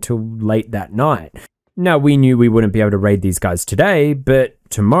up until late that night. Now, we knew we wouldn't be able to raid these guys today, but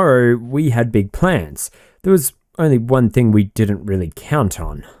tomorrow we had big plans. There was only one thing we didn't really count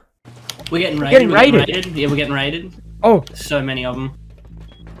on. We're getting raided. Yeah, we're getting raided. Oh! So many of them.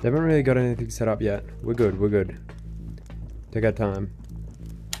 They haven't really got anything set up yet. We're good. Take our time.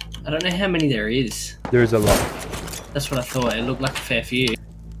 I don't know how many there is. There is a lot. That's what I thought. It looked like a fair few.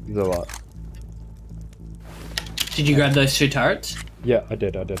 There's a lot. Did you grab those 2 turrets? Yeah, I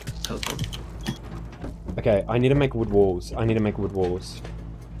did. Cool. Okay, I need to make wood walls. I'm gonna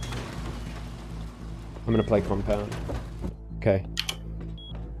play compound. Okay.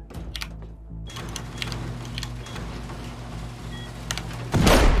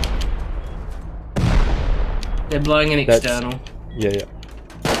 They're blowing an external. Yeah. Here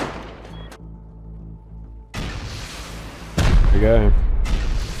we go.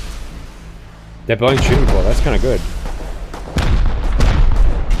 They're blowing shooting core. That's kind of good.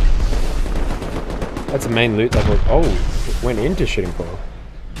 That's the main loot level. Oh, it went into shooting core.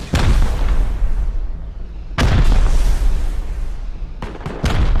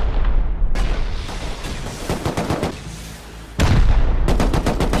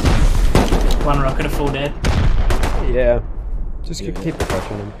 One rocket, a full dead. Yeah. Just keep the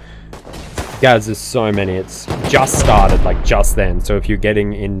pressure on them. Guys, there's so many. It's just started, like just then. So if you're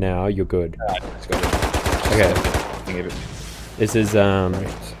getting in now, you're good. Okay. This is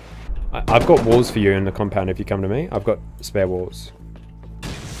I've got walls for you in the compound if you come to me. I've got spare walls.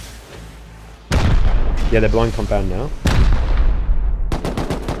 Yeah, they're blowing compound now.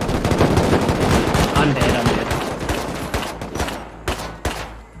 I'm dead.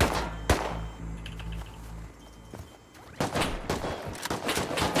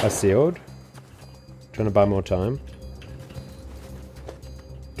 I sealed. Trying to buy more time.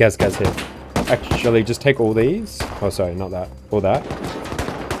 Gaz here. Actually, just take all these. Oh, sorry, not that. All that.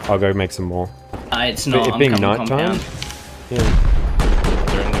 I'll go make some more. It's not. It being night time. Yeah.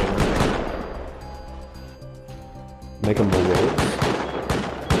 Make them more walls.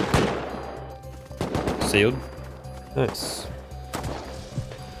 Sealed. Nice.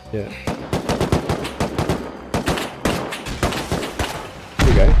 Yeah. Here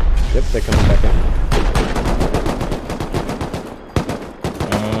we go. Yep, they're coming back out.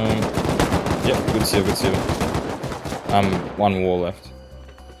 Yep, good seal, good seal. One wall left.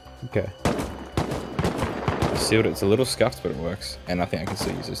 Okay. I sealed it. It's a little scuffed, but it works. And I think I can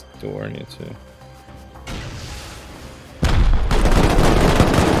still use this door in here too.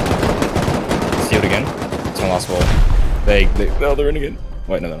 Sealed again. It's my last wall. No, they're in again.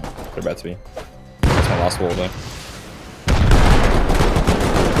 Wait, no, they're not. They're about to be. It's my last wall though.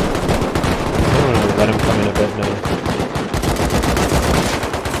 Oh, let him come in a bit now.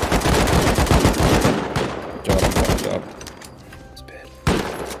 Job. It's bad.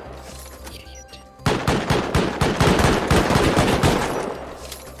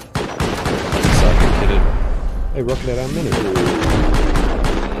 Idiot. Hey, rocket at our mini.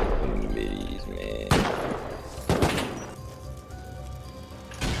 Minis, man.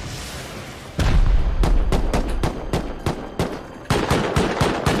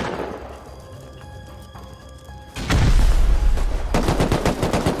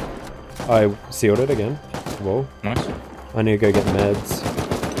 I sealed it again. Whoa. Nice. I need to go get meds.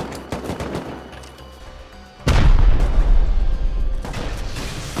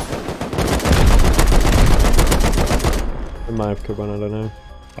 I might have killed one, I don't know.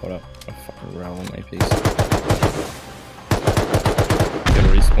 Hold up. I fucking roll on my piece. Get a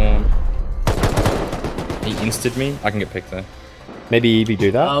respawn. He insted me. I can get picked though. Maybe Evie do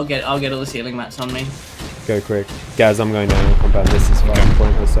that? I'll get all the ceiling mats on me. Go quick. Gaz, I'm going down the compound. This is fucking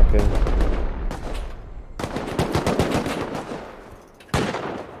pointless up here.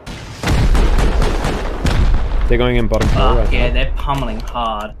 They're going in bottom floor right Yeah, now. they're pummeling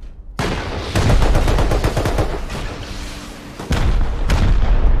hard.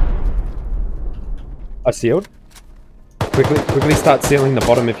 I sealed. Quickly start sealing the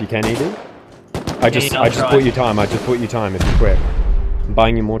bottom if you can, Evie. I just bought you time. I just bought you time if you're quick. I'm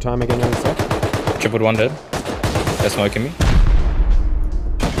buying you more time again in a sec. Tripled one dead. They're smoking me.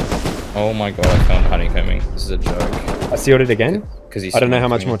 Oh my god, I found honeycombing. This is a joke. I sealed it again. Because I don't know how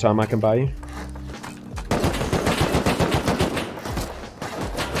much more time I can buy you.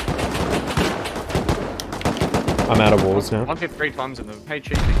 I'm out of walls now. I've hit 3 times in them. Hey,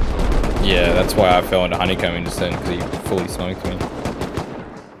 cheating. Yeah, that's why I fell into honeycombing just then, because he fully smoked me.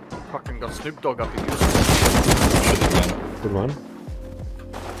 Fucking got Snoop Dogg up in here. Should've done. Good one.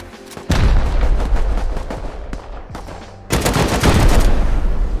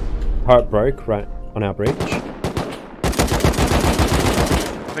 Heart broke right on our breach. I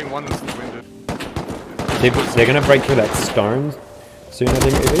think one's winded. They're gonna break through that stone soon, I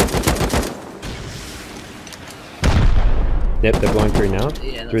think, maybe. Yep, they're blowing through now.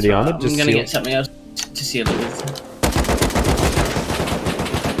 Yeah, through the armor. I'm Just gonna seal. get something else to seal it with.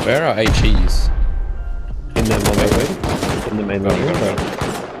 Where are HEs? In the main lobby. In the main lobby.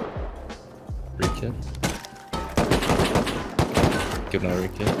 Rekit. Give another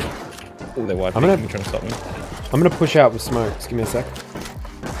rekit. Oh, they're wide. I'm gonna- trying to stop me. I'm gonna push out with smokes. Give me a sec.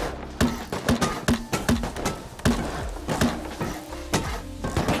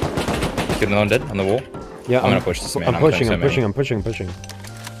 Get another one dead on the wall. Yeah, I'm gonna push this man. I'm pushing. so I'm pushing.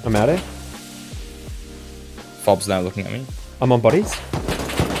 I'm at it. Fob's now looking at me. I'm on bodies.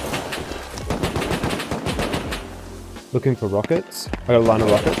 Looking for rockets. I got a line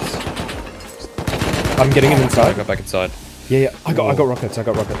of rockets. I'm getting him I inside. got back inside. Yeah. I got rockets.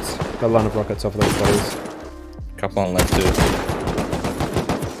 Got a line of rockets off of those bodies. Couple on left too.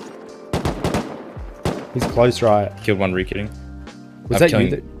 He's close right. Killed one rekitting. Was that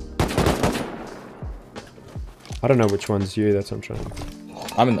you? I don't know which one's you. That's what I'm trying.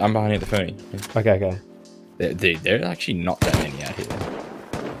 I'm behind you at the phony. Okay. They're actually not that many out here.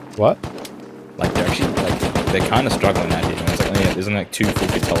 What? Like they're actually they're kind of struggling out here. It's like there's only like 2 full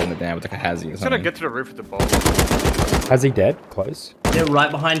kids holding it down with like a hazy or He's gonna something. get to the roof with the ball. Has he dead? Close. They're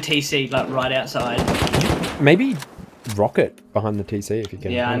right behind TC, like right outside. Maybe rocket behind the TC if you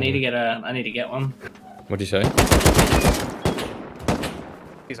can. Yeah, I need to get one. What'd you say?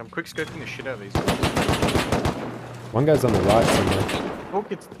 Jeez, I'm quick scoping the shit out of these. One guy's on the right somewhere.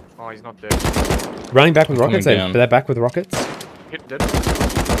 Oh, he's not dead. Running back with rockets. down. They're back with rockets. Hit dead.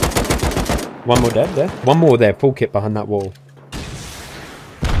 One more dead there. One more there. Full kit behind that wall.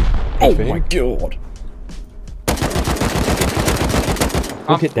 Oh my god.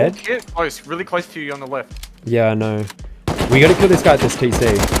 Full kit dead. Kit close, really close to you on the left. Yeah, I know. We gotta kill this guy at this TC.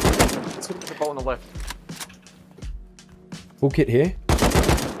 Let's look at the ball on the left. Full kit here.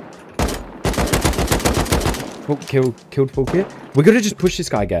 Killed full kit. We gotta just push this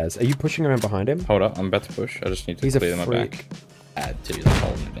guy, Gaz. Are you pushing around behind him? Hold up, I'm about to push. I just need to He's a clear them freak. back. Add to the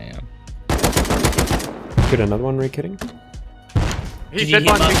holding it down. Good, another one re-kitting. He's Did you dead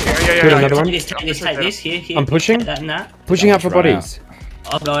hit behind my- me. Yeah. Good, another one. Take this, here. I'm pushing. Take that and that. Pushing out for Run out. bodies.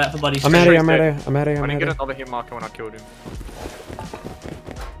 I'll go out for bodies. I'm out He's of dead. here. I didn't get another hit marker when I killed him.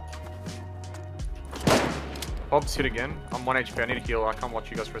 Bob's hit again. I'm 1 HP. I need to heal. I can't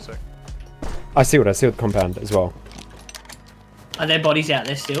watch you guys for a sec. I see the compound as well. Are there bodies out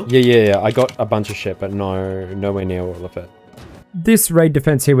there still? Yeah. I got a bunch of shit, but nowhere near all of it. This raid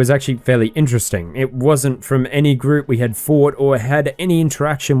defense here was actually fairly interesting. It wasn't from any group we had fought or had any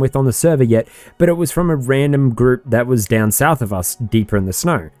interaction with on the server yet, but it was from a random group that was down south of us, deeper in the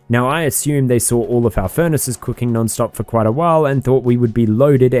snow. Now I assumed they saw all of our furnaces cooking non-stop for quite a while and thought we would be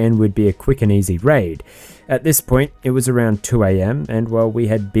loaded and would be a quick and easy raid. At this point, it was around 2 AM and well, we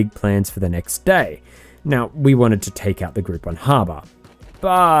had big plans for the next day. Now, we wanted to take out the group on Harbour,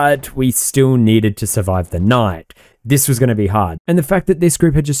 but we still needed to survive the night. This was going to be hard, and the fact that this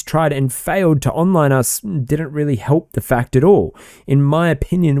group had just tried and failed to online us didn't really help the fact at all. In my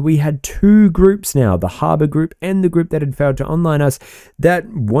opinion, we had two groups now, the Harbour group and the group that had failed to online us, that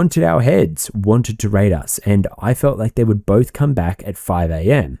wanted our heads, wanted to raid us, and I felt like they would both come back at 5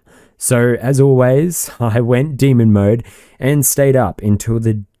 AM. So, as always, I went demon mode and stayed up until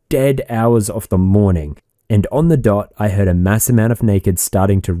the dead hours of the morning. And on the dot, I heard a mass amount of nakeds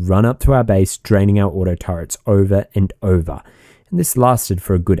starting to run up to our base, draining our auto turrets over and over. And this lasted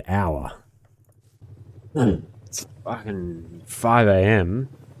for a good hour. It's fucking 5 AM.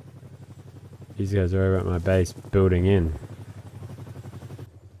 These guys are over at my base building in.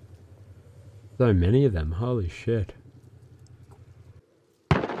 So many of them, holy shit.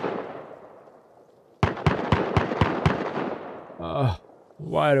 Oh,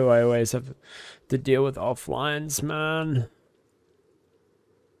 why do I always have to deal with offlines, man?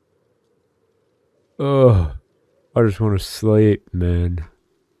 Oh, I just want to sleep, man.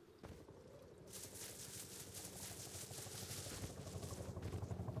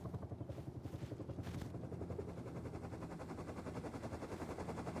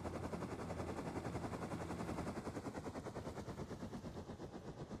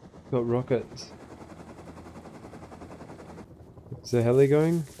 Got rockets. Is the heli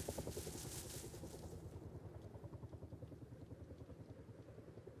going?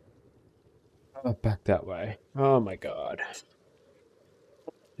 Oh, back that way. Oh my god.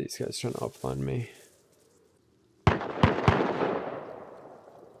 These guys trying to offline me.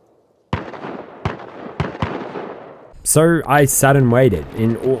 So I sat and waited,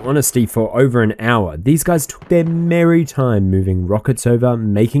 in all honesty, for over an hour. These guys took their merry time moving rockets over,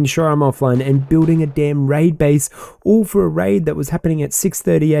 making sure I'm offline, and building a damn raid base, all for a raid that was happening at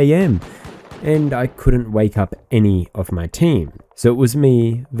 6:30 AM. And I couldn't wake up any of my team. So it was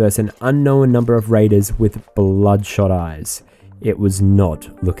me versus an unknown number of raiders with bloodshot eyes. It was not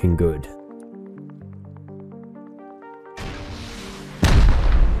looking good.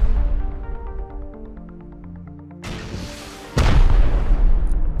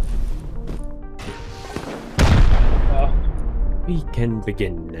 We can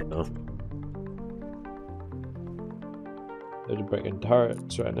begin now. They're breaking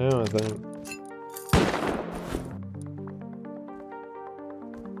turrets right now, I think.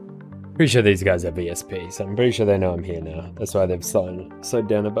 Pretty sure these guys are VSP, so I'm pretty sure they know I'm here now. That's why they've slowed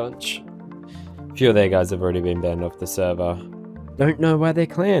down a bunch. A few of their guys have already been banned off the server. Don't know why their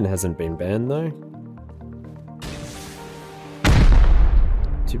clan hasn't been banned though.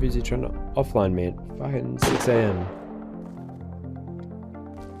 Too busy trying to offline me at fucking 6 AM.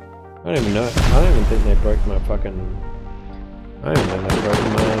 I don't even know. I don't even think they broke my fucking... I don't even think they broke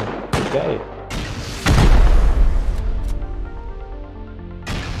my gate.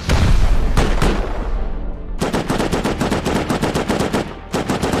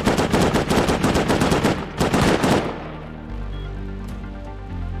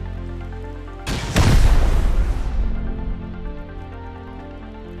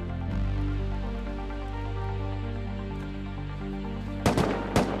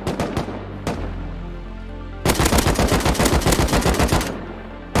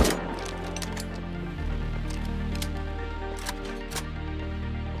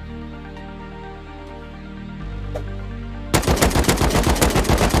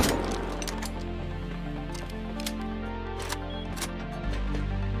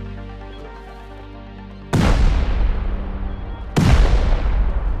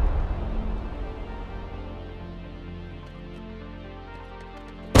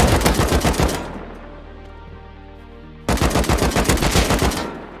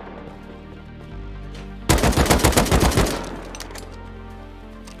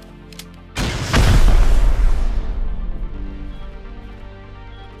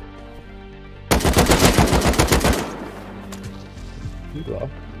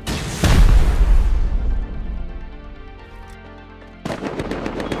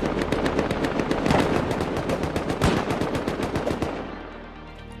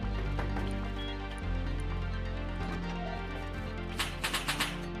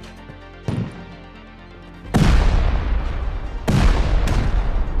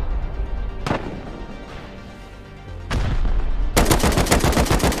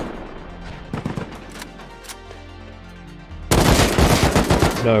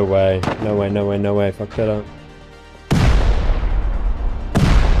 No way. No way, no way, no way. Fuck that up.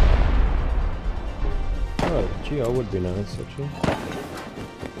 Oh, GO would be nice, actually.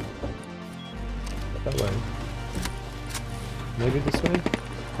 That way. Maybe this way?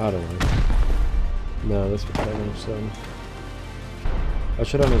 I don't know. No, this would damage them. I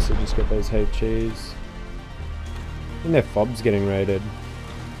should honestly just get those HEs. I think their fob's getting raided.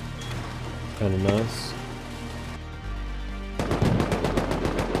 Kinda nice.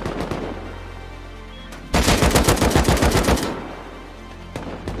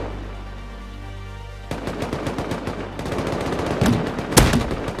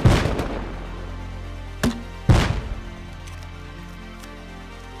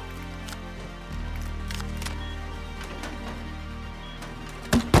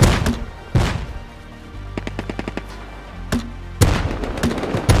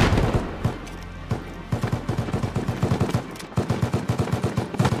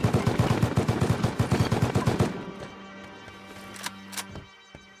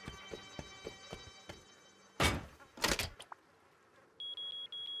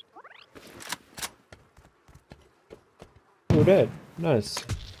 We're dead. Nice.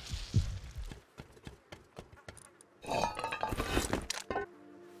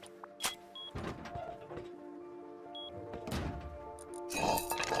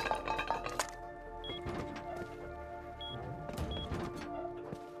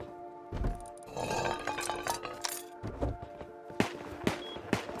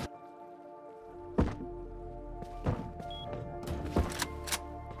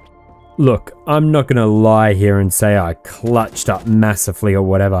 Look, I'm not gonna lie here and say I clutched up massively or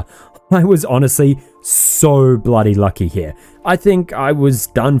whatever. I was honestly so bloody lucky here. I think I was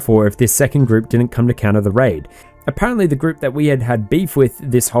done for if this second group didn't come to counter the raid. Apparently the group that we had beef with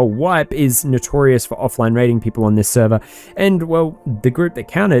this whole wipe is notorious for offline raiding people on this server, and well, the group that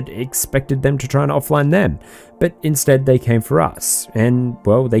countered expected them to try and offline them, but instead they came for us, and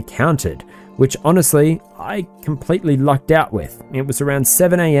well, they countered. Which honestly, I completely lucked out with. It was around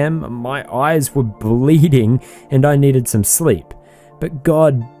 7 AM, my eyes were bleeding, and I needed some sleep. But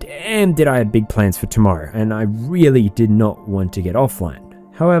god damn did I have big plans for tomorrow, and I really did not want to get offline.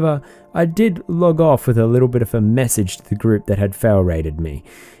 However, I did log off with a little bit of a message to the group that had fail raided me,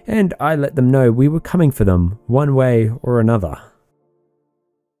 and I let them know we were coming for them one way or another.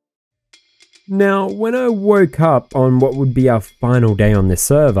 Now, when I woke up on what would be our final day on this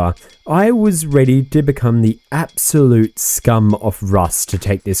server, I was ready to become the absolute scum of Rust to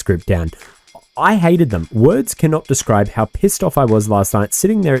take this group down. I hated them. Words cannot describe how pissed off I was last night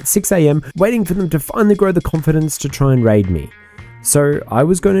sitting there at 6 AM waiting for them to finally grow the confidence to try and raid me. So I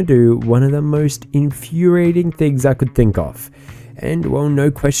was going to do one of the most infuriating things I could think of. And well,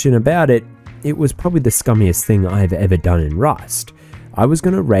 no question about it, it was probably the scummiest thing I've ever done in Rust. I was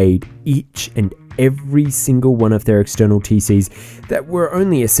going to raid each and every single one of their external TCs that were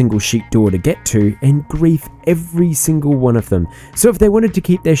only a single sheet door to get to and grief every single one of them. So if they wanted to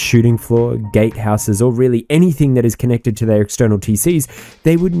keep their shooting floor, gatehouses, or really anything that is connected to their external TCs,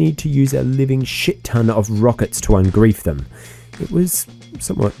 they would need to use a living shit ton of rockets to ungrief them. It was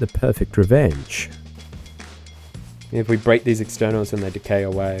somewhat the perfect revenge. If we break these externals and they decay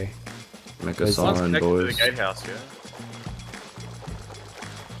away. Make a siren, boys. To the gatehouse, yeah.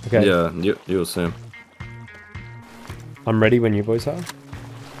 Okay. Yeah, you'll see him. I'm ready when you boys are.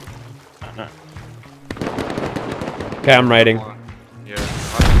 No. Okay, I'm raiding. Yeah.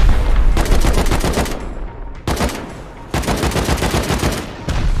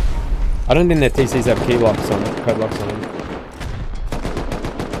 I don't think their TCs have key locks on it, code locks on them.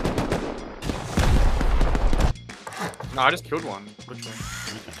 No, I just killed one, literally.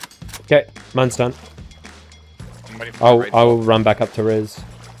 Okay, mine's done. I'm waiting for the raid. I'll run back up to Riz.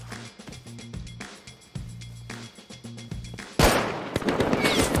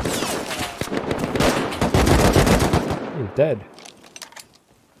 You're dead.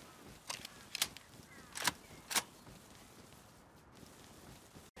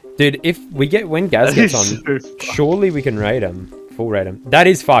 Dude, if we get, when Gaz gets on, surely we can raid him. Full raid him. That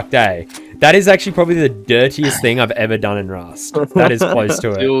is fucked, eh? That is actually probably the dirtiest thing I've ever done in Rust. That is close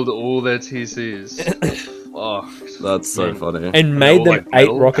to it. Killed all their TCs. Oh, that's so funny. And made them like 8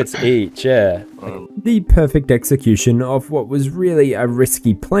 metal. rockets each, yeah. The perfect execution of what was really a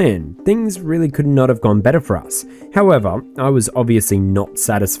risky plan. Things really could not have gone better for us. However, I was obviously not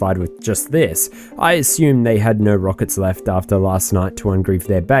satisfied with just this. I assumed they had no rockets left after last night to ungrief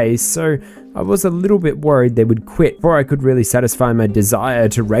their base, so I was a little bit worried they would quit before I could really satisfy my desire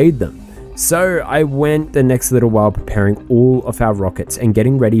to raid them. So I went the next little while preparing all of our rockets and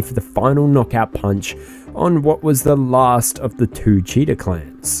getting ready for the final knockout punch on what was the last of the 2 cheetah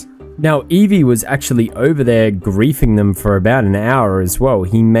clans. Now, Evie was actually over there griefing them for about an hour as well.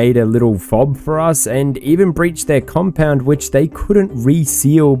 He made a little fob for us and even breached their compound, which they couldn't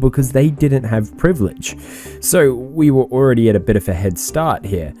reseal because they didn't have privilege. So we were already at a bit of a head start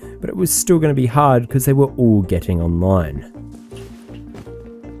here, but it was still going to be hard because they were all getting online.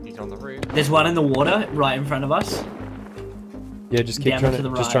 He's on the roof. There's one in the water right in front of us. Yeah, just keep Down trying to the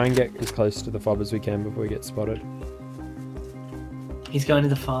just right. try and get as close to the fob as we can before we get spotted. He's going to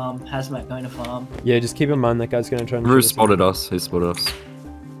the farm. Hazmat going to farm. Yeah, just keep in mind that guy's going to try and Roof shoot us. spotted us. He spotted us.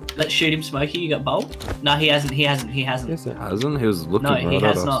 Let's shoot him, Smokey. You got bolt? No, he hasn't. He hasn't. He hasn't. Yes, sir. Hasn't? He was looking No, right he at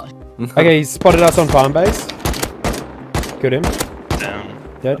has us. not. Okay, he's spotted us on farm base. Got him.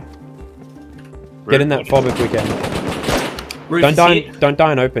 Down. Dead. Get in that fob if we can. Roof Don't is die. hit. Don't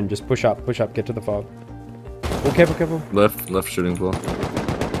die and open. Just push up. Push up. Get to the fob. Oh, careful, careful. Left shooting floor.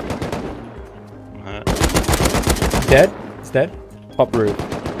 Dead. It's dead. Top roof.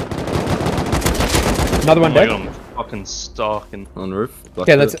 Another one Oh my dead. God, I'm fucking stalking. On roof. Black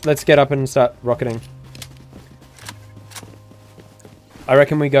Okay, pit. let's get up and start rocketing. I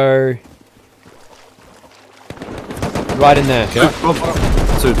reckon we go right in there. Yeah.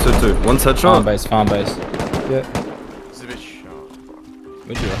 Oh. Two. One's Farm headshot. base, farm base. Yeah. He's a bit short.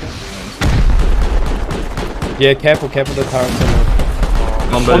 Where'd you rocket? Yeah, careful the turrets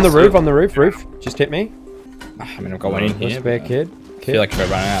on the roof. Just hit me. I mean, I've got one in That's here. a bad but kid. I feel like if I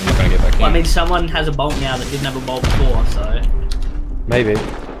run out, I'm not gonna get back in. Well, I mean, someone has a bolt now that didn't have a bolt before, so. Maybe.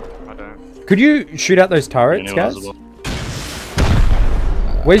 I don't. Could you shoot out those turrets, Anyone guys? as well.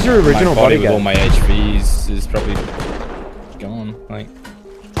 Where's your original my body with all bodyguard? my HVs is probably gone. Like,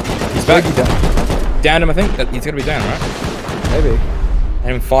 he's back. Downed him, I think. He's gotta be down, right? Maybe.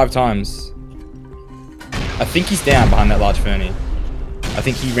 Hit him 5 times. I think he's down behind that large fernie. I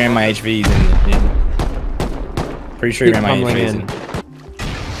think he ran my HVs in. Pretty sure he Keep ran my tumbling HVs in.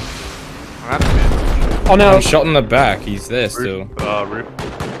 I'm out of Oh no! I'm shot in the back. He's there still. Roof.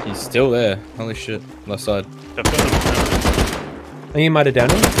 He's still there. Holy shit. Left side. I think you might have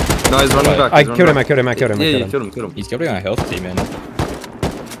downed him. No, he's running back. I he's running killed him, back. I killed him. Yeah, you killed him. He's gotta be on a health team, man.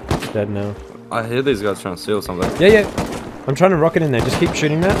 Dead now. I hear these guys trying to steal something. Yeah. I'm trying to rocket in there. Just keep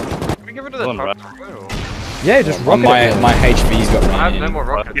shooting that. Can we give it to the One top? Yeah, just On rocket my it. HV's got I have ran no in. more I've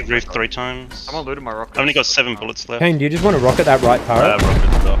rockets. hit roof 3 times. Someone looted my rockets. I've only got 7 bullets left. Kane, do you just want to rocket that right turret?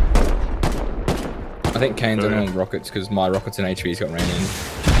 Rocket stop. I think Kane's on all rockets because my rockets and HV's got ran in.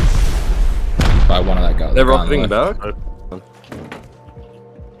 By one of that guy. They're the guy on the rocketing left.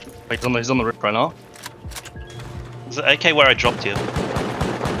 back. He's on the roof right now. Is it AK where I dropped you?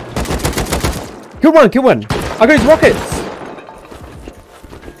 Kill one! I got his rockets!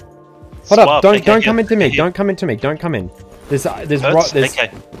 Hold up, Swap, don't AK come here. into me, AK. don't come into me, don't come in. There's Hurts?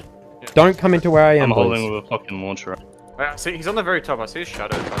 AK. don't come into where I am, I'm holding boys. with a fucking launcher. I see, he's on the very top. I see his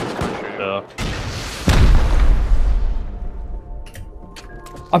shadow. I'm just gonna shoot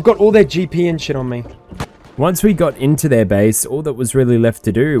him. I've got all their GP and shit on me. Once we got into their base, all that was really left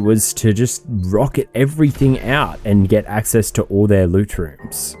to do was to just rocket everything out and get access to all their loot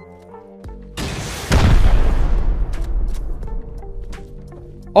rooms.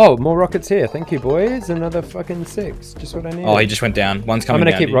 Oh, more rockets here. Thank you, boys. Another fucking 6. Just what I need. Oh, he just went down. One's I'm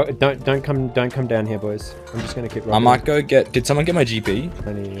coming gonna down. keep dude. don't come down here, boys. I'm just gonna keep rocketing. I might go get. Did someone get my GP?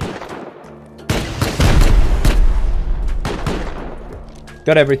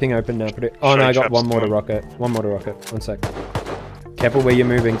 Got everything open now. Oh no, I got traps one more to going. rocket. One more to rocket. 1 sec. Careful where you're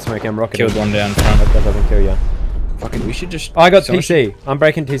moving, Smokey. I'm rocketing. Killed one down front. That doesn't kill you. Fucking, we should just. Oh, I got someone TC. I'm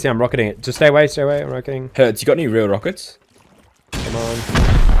breaking TC. I'm rocketing it. Just stay away. I'm rocketing. Hertz, you got any real rockets? Come on.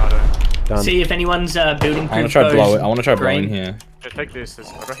 I don't. Done. See if anyone's building I want to proof try to blow goes it. I want to try blowing green. here. Yeah, take this.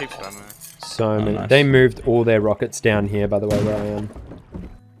 I've got heaps of ammo. So many. nice. They moved all their rockets down here, by the way, where I am.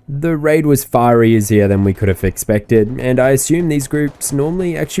 The raid was far easier than we could have expected, and I assume these groups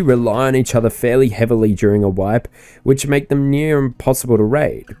normally actually rely on each other fairly heavily during a wipe, which make them near impossible to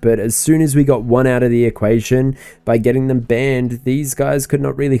raid. But as soon as we got one out of the equation, by getting them banned, these guys could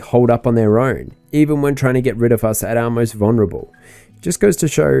not really hold up on their own, even when trying to get rid of us at our most vulnerable. It just goes to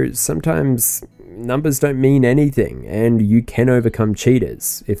show, sometimes numbers don't mean anything, and you can overcome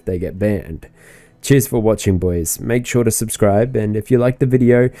cheaters if they get banned. Cheers for watching, boys. Make sure to subscribe, and if you like the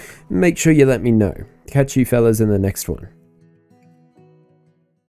video, make sure you let me know. Catch you fellas in the next one.